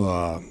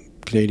of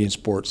Canadian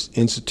sports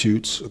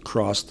institutes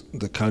across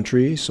the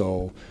country.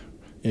 So.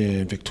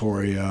 In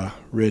Victoria,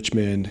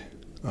 Richmond,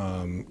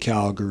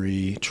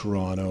 Calgary,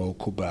 Toronto,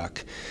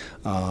 Quebec.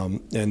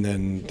 And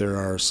then there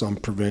are some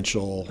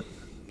provincial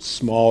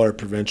smaller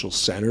provincial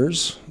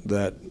centers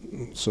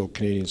so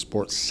Canadian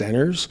sports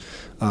centers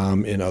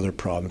in other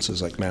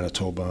provinces like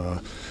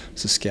Manitoba,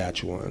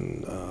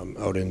 Saskatchewan,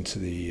 out into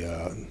the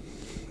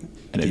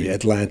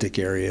Atlantic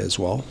area as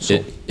well.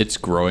 So it's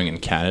growing in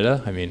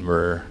Canada. I mean,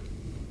 we're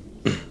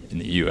in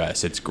the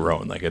U.S. It's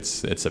grown like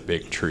it's a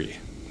big tree.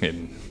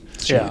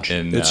 It's huge.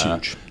 It's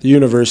huge. The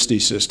university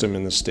system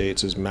in the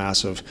States is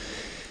massive.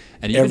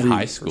 And even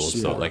high schools,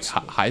 so like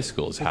high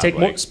schools have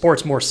take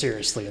sports more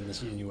seriously in the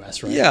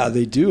U.S., right? Yeah,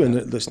 they do, and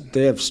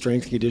they have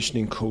strength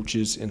conditioning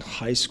coaches in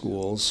high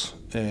schools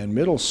and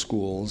middle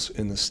schools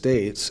in the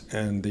States,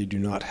 and they do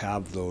not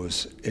have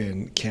those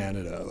in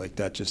Canada. Like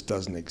that just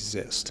doesn't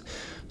exist.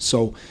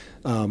 So,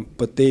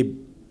 but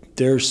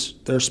their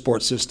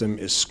sports system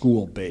is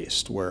school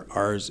based, where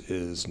ours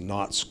is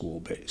not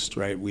school based,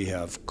 right? We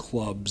have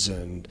clubs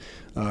and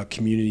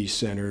community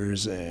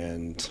centers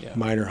and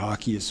minor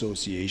hockey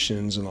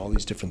associations and all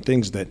these different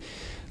things that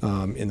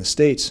in the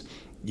States,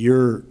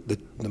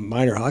 the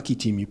minor hockey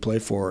team you play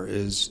for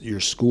is your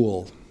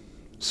school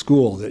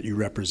that you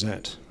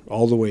represent,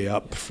 all the way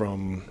up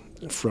from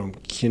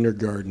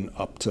kindergarten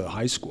up to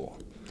high school.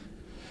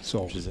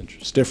 So which is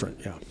interesting. It's different,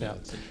 yeah.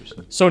 That's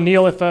interesting. So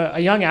Neil, if a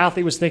young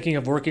athlete was thinking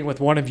of working with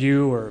one of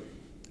you or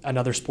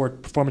another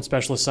sport performance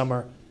specialist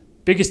somewhere,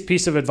 biggest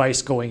piece of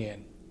advice going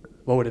in,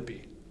 what would it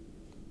be?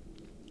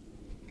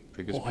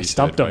 Biggest piece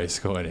of advice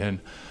going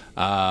in.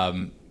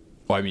 Well,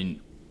 I mean,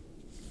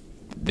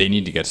 they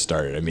need to get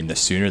started. I mean, the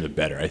sooner the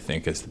better, I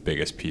think, is the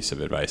biggest piece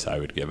of advice I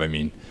would give. I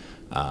mean,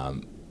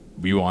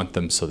 we want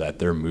them so that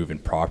they're moving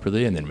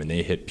properly, and then when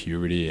they hit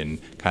puberty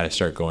and kind of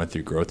start going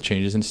through growth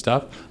changes and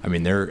stuff, I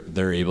mean,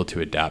 they're able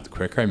to adapt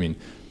quicker. I mean,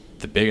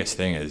 the biggest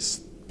thing is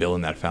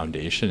building that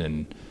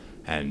foundation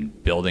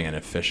and building an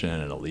efficient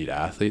and an elite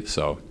athlete.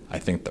 So I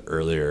think the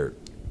earlier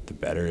the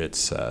better.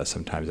 It's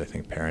sometimes I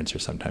think parents are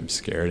sometimes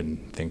scared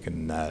and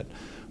thinking that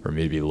we're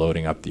maybe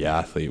loading up the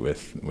athlete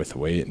with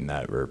weight and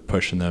that we're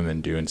pushing them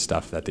and doing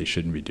stuff that they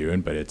shouldn't be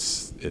doing, but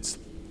it's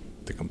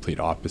the complete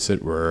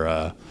opposite.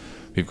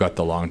 We've got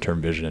the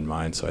long-term vision in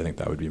mind, so I think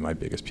that would be my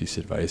biggest piece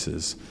of advice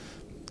is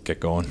get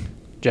going.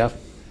 Jeff?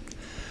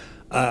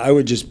 I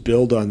would just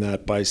build on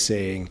that by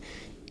saying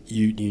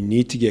you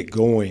need to get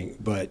going,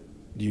 but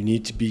you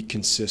need to be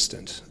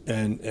consistent.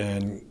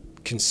 And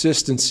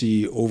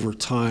consistency over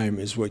time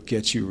is what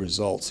gets you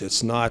results.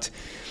 It's not,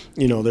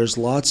 there's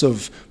lots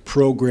of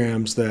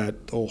programs that,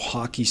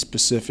 hockey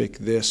specific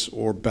this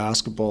or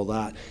basketball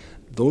that.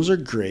 Those are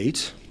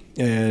great,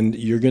 and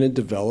you're going to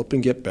develop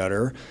and get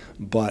better,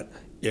 but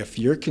if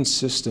you're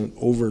consistent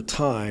over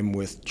time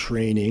with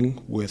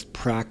training, with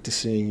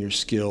practicing your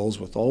skills,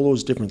 with all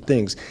those different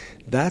things,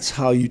 that's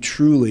how you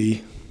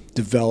truly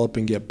develop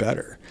and get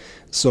better.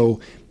 So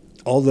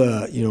all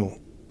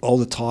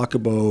the talk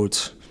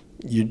about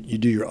you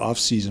do your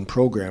off-season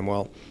program.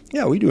 Well,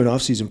 yeah, we do an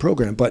off-season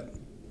program, but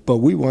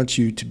we want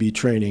you to be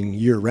training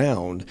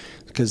year-round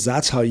because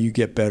that's how you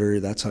get better,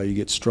 that's how you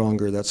get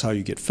stronger, that's how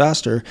you get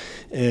faster,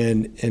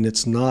 and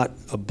it's not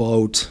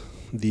about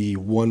the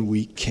 1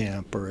 week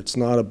camp, or it's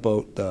not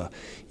about the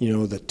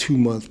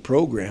 2-month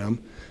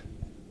program.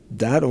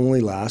 That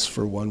only lasts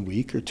for 1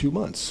 week or 2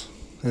 months,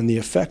 and the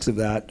effects of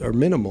that are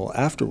minimal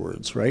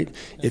afterwards, right?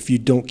 If you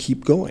don't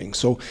keep going.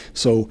 So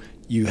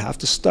you have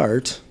to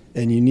start,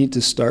 and you need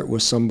to start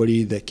with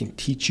somebody that can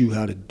teach you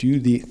how to do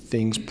the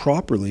things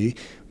properly,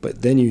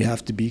 but then you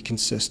have to be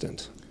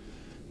consistent.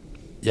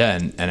 Yeah,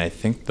 and I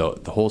think the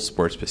whole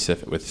sport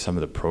specific with some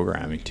of the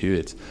programming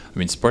too,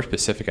 sport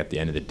specific at the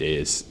end of the day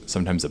is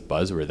sometimes a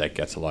buzzword that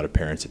gets a lot of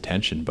parents'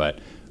 attention, but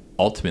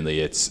ultimately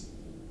it's,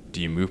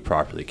 do you move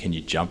properly? Can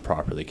you jump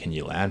properly? Can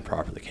you land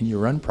properly? Can you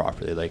run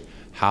properly? Like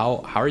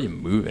how are you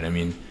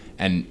moving?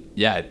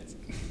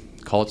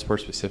 Call it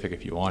sport specific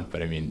if you want,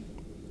 but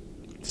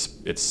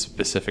it's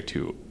specific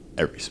to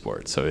every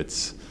sport. So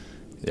it's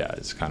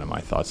kind of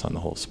my thoughts on the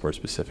whole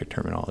sport-specific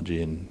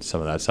terminology and some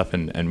of that stuff.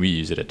 And we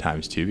use it at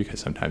times too, because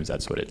sometimes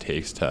that's what it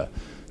takes to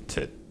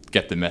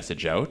get the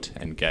message out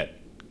and get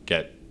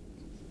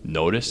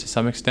noticed to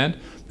some extent.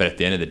 But at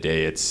the end of the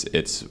day,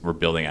 it's we're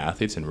building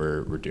athletes and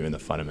we're doing the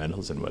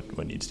fundamentals and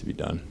what needs to be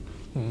done.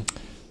 Mm-hmm.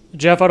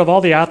 Jeff, out of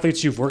all the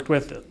athletes you've worked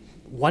with,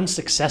 one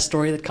success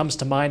story that comes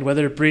to mind,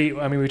 whether it be,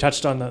 we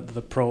touched on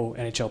the pro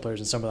NHL players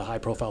and some of the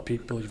high-profile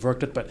people you've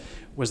worked with, but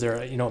was there,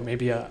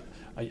 maybe a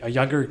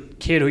younger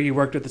kid who you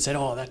worked with that said,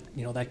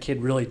 that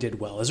kid really did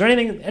well? Is there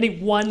any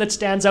one that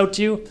stands out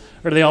to you,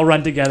 or do they all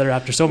run together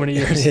after so many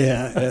years?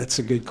 Yeah, that's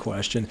a good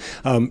question.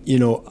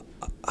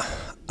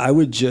 I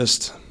would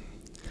just,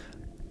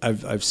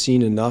 I've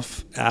seen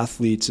enough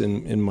athletes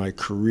in my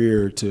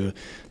career to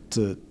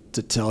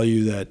tell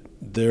you that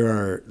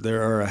there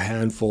are a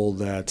handful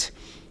that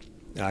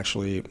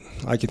actually,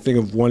 I can think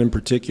of one in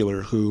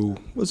particular who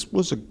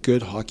was a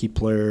good hockey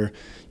player.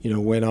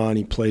 Went on,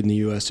 he played in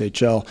the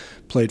USHL,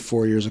 played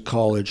 4 years of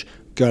college,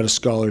 got a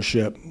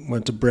scholarship,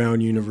 went to Brown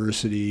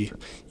University,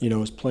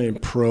 is playing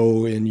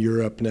pro in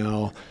Europe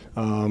now.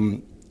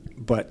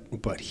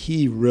 But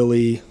he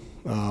really,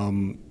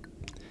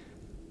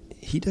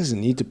 he doesn't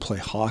need to play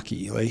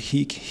hockey. Like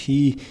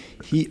he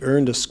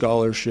earned a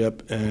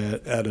scholarship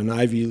at an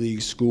Ivy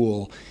League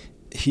school.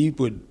 He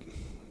would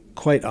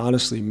quite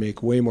honestly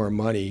make way more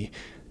money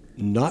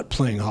not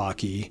playing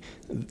hockey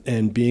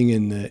and being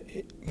in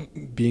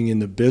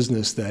the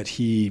business that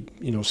he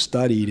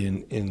studied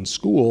in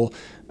school,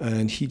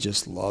 and he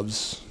just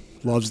loves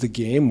the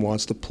game,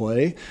 wants to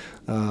play,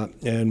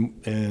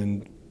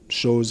 and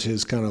shows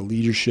his kind of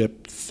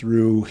leadership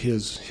through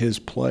his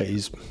play.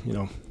 He's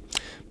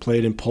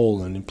played in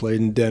Poland and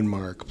played in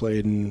Denmark,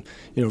 played in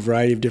a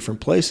variety of different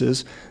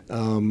places,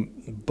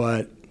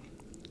 but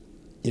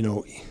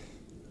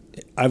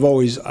I've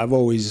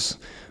always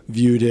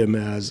viewed him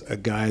as a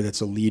guy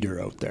that's a leader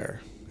out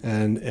there,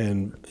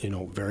 and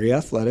very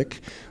athletic,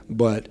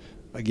 but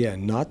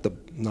again, not the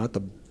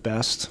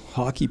best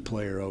hockey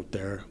player out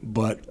there,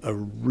 but a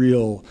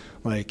real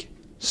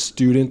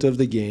student of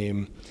the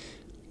game.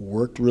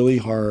 Worked really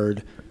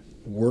hard,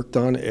 worked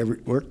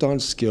on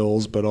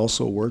skills, but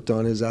also worked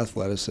on his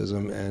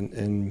athleticism,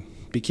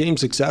 and became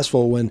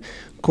successful when,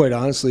 quite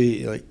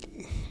honestly,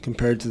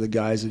 compared to the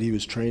guys that he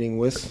was training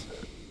with,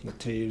 the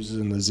Taves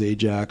and the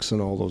Zajaks and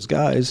all those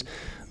guys,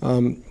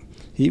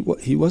 he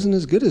wasn't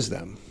as good as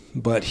them,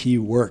 but he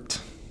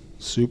worked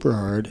super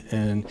hard,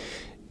 and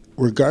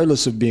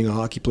regardless of being a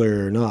hockey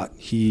player or not,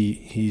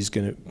 he's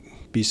going to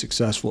be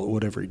successful at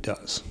whatever he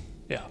does.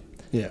 Yeah.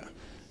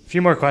 A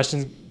few more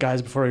questions,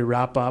 guys, before we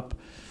wrap up.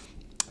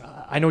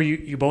 I know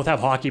you both have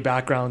hockey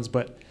backgrounds,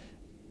 but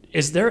do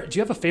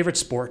you have a favorite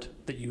sport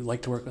that you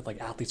like to work with,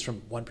 athletes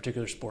from one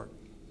particular sport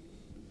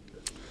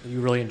that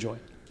you really enjoy?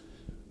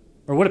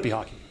 Or would it be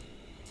hockey?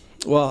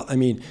 Well, I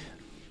mean,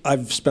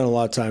 I've spent a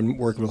lot of time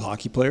working with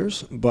hockey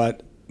players,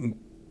 but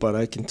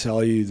I can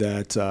tell you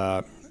that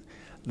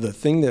the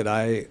thing that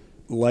I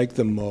like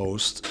the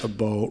most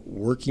about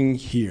working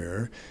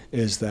here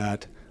is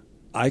that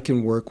I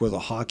can work with a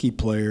hockey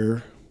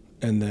player,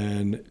 and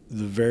then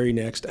the very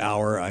next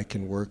hour I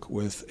can work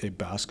with a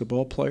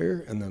basketball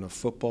player, and then a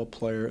football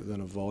player,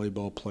 then a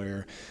volleyball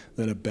player,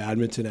 then a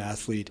badminton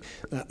athlete,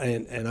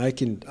 and I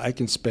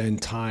can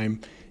spend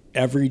time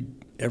every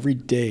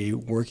day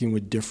working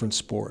with different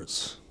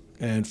sports.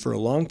 And for a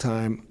long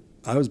time,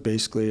 I was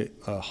basically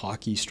a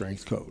hockey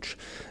strength coach,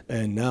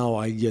 and now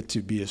I get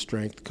to be a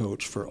strength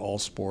coach for all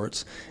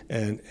sports,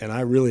 and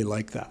I really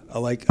like that. I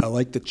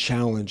like the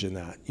challenge in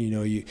that.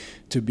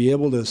 To be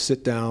able to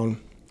sit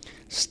down,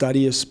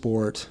 study a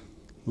sport,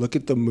 look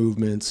at the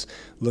movements,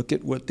 look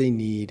at what they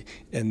need,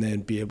 and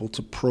then be able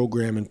to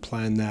program and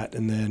plan that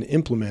and then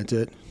implement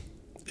it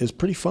is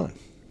pretty fun.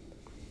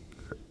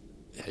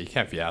 Yeah, you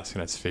can't be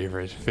asking us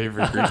favorite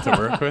group to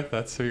work with.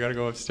 That's so we got to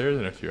go upstairs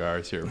in a few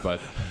hours here. But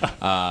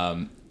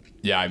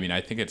yeah, I mean, I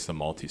think it's the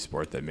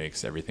multi-sport that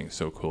makes everything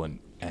so cool,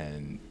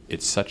 and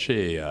it's such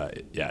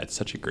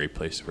a great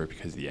place to work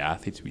because the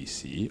athletes we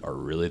see are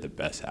really the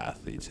best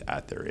athletes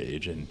at their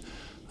age, and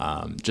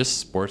just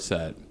sports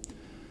that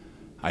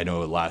I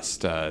know.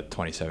 Last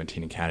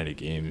 2017 Canada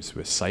Games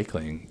with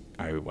cycling,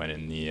 I went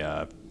in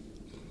the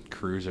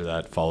cruiser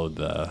that followed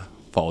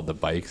the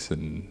bikes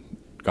and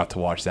got to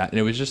watch that, and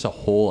it was just a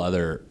whole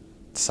other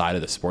side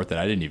of the sport that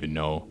I didn't even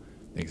know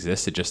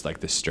existed, just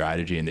like the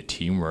strategy and the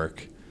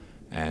teamwork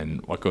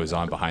and what goes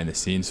on behind the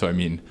scenes. So I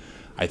mean,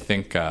 I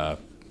think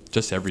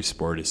just every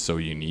sport is so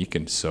unique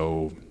and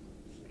so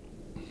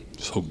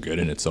good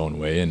in its own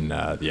way, and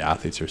the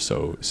athletes are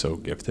so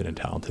gifted and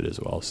talented as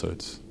well, so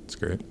it's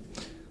great.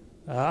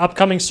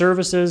 Upcoming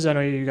services, I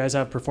know you guys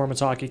have performance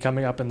hockey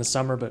coming up in the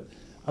summer, but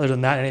other than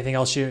that, anything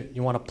else you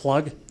want to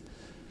plug?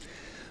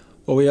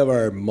 Well, we have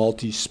our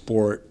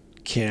multi-sport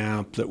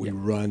camp that we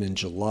run in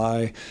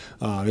July.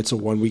 It's a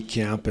 1-week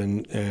camp,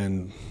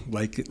 and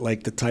like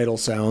the title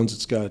sounds,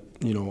 it's got,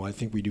 I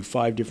think we do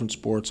 5 different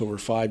sports over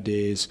 5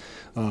 days.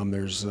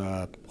 There's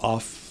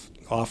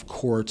off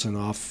court and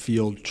off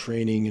field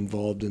training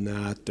involved in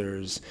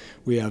that.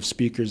 We have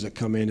speakers that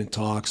come in and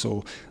talk.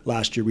 So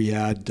last year we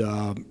had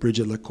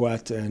Bridget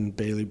Lequette and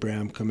Bailey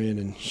Bram come in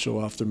and show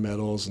off their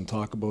medals and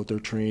talk about their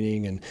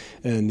training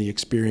and the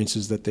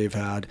experiences that they've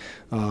had,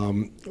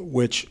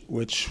 which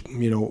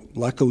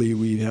luckily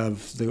we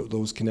have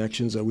those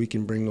connections that we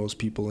can bring those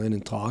people in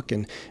and talk,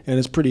 and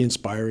it's pretty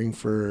inspiring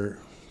for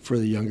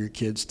the younger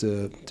kids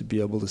to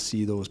be able to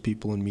see those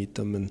people and meet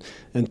them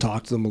and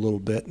talk to them a little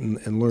bit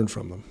and learn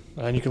from them.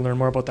 And you can learn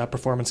more about that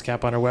performance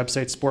camp on our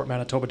website,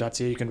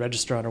 sportmanitoba.ca. You can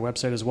register on our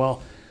website as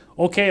well.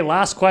 Okay,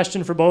 last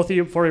question for both of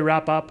you before we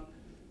wrap up.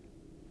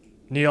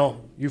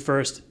 Neil, you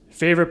first.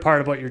 Favorite part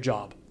about your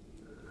job?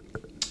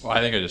 Well,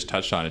 I think I just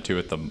touched on it too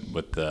with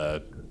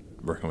the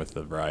working with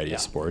the variety of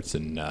sports,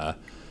 and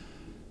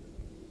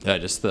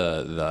just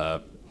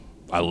the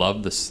I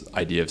love this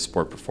idea of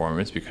sport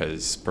performance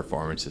because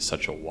performance is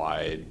such a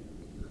wide,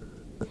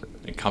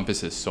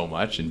 encompasses so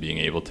much, and being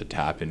able to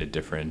tap into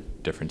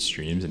different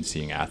streams and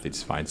seeing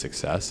athletes find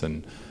success,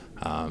 and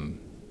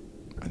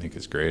I think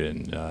is great.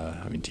 And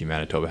I mean, Team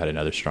Manitoba had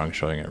another strong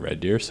showing at Red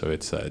Deer, so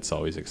it's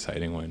always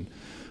exciting when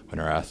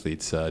our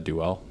athletes do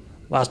well.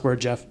 Last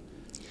word, Jeff.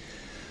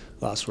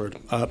 Last word.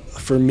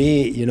 For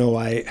me,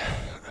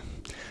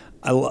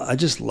 I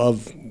just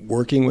love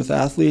working with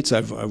athletes.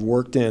 I've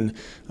worked in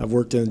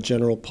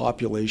general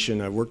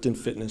population. I've worked in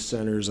fitness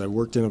centers. I've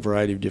worked in a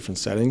variety of different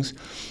settings.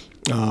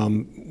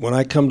 When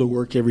I come to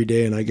work every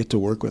day and I get to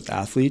work with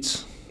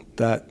athletes,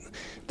 that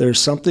there's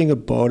something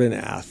about an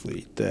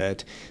athlete,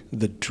 that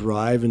the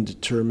drive and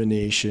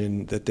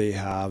determination that they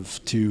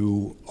have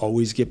to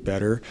always get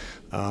better,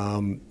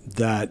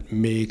 that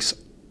makes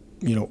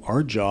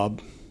our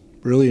job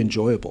really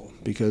enjoyable,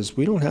 because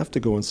we don't have to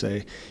go and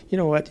say, you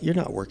know what, you're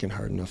not working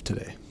hard enough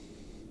today.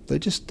 They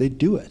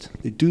do it.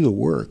 They do the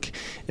work.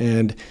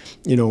 And,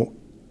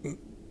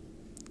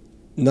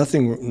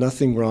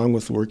 nothing wrong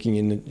with working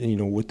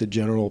in, with the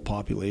general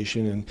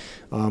population,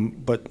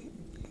 and but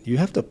you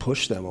have to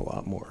push them a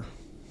lot more,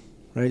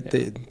 right?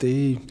 Yeah.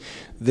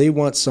 They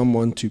want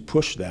someone to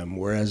push them,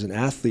 whereas an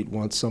athlete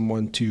wants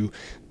someone to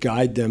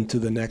guide them to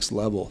the next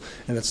level.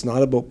 And it's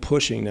not about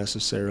pushing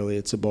necessarily.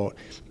 It's about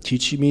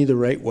teaching me the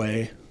right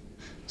way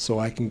so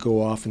I can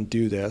go off and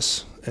do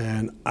this.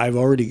 And I've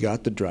already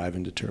got the drive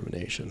and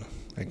determination.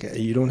 Like,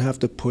 you don't have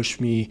to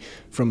push me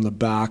from the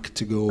back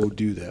to go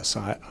do this.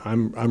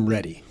 I'm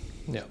ready.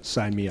 Yeah.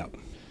 Sign me up.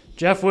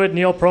 Jeff Wood,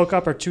 Neil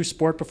Prokop are two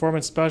sport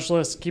performance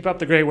specialists. Keep up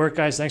the great work,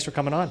 guys. Thanks for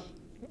coming on.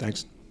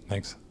 Thanks.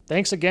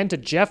 Thanks again to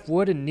Jeff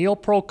Wood and Neil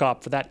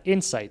Prokop for that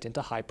insight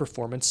into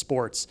high-performance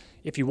sports.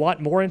 If you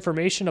want more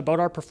information about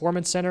our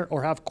Performance Center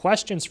or have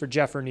questions for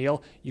Jeff or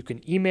Neil, you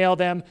can email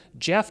them,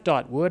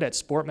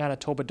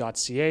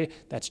 jeff.wood@sportmanitoba.ca,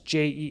 that's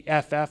jeff.wood,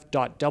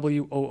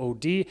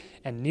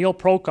 and Neil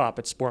Prokop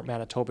at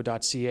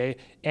sportmanitoba.ca,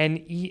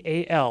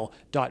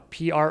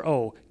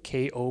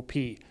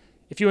 neal.prokop.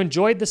 If you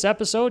enjoyed this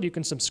episode, you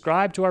can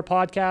subscribe to our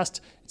podcast.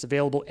 It's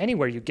available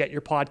anywhere you get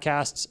your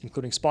podcasts,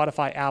 including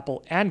Spotify,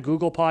 Apple, and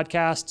Google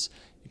Podcasts.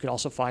 You can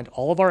also find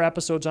all of our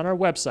episodes on our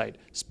website,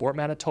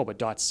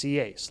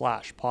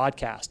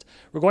 sportmanitoba.ca/podcast.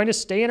 We're going to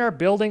stay in our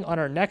building on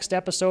our next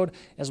episode,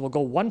 as we'll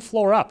go one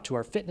floor up to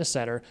our fitness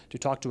center to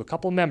talk to a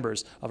couple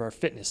members of our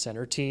fitness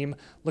center team.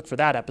 Look for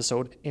that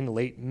episode in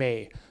late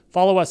May.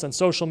 Follow us on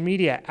social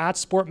media at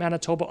Sport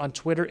Manitoba on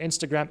Twitter,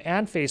 Instagram,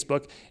 and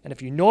Facebook. And if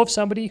you know of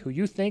somebody who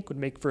you think would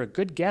make for a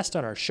good guest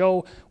on our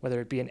show, whether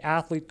it be an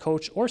athlete,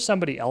 coach, or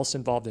somebody else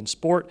involved in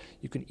sport,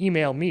 you can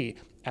email me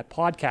at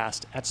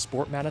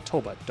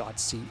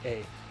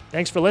podcast@sportmanitoba.ca.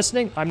 Thanks for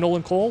listening. I'm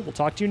Nolan Cole. We'll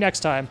talk to you next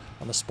time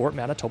on the Sport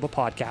Manitoba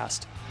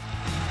podcast.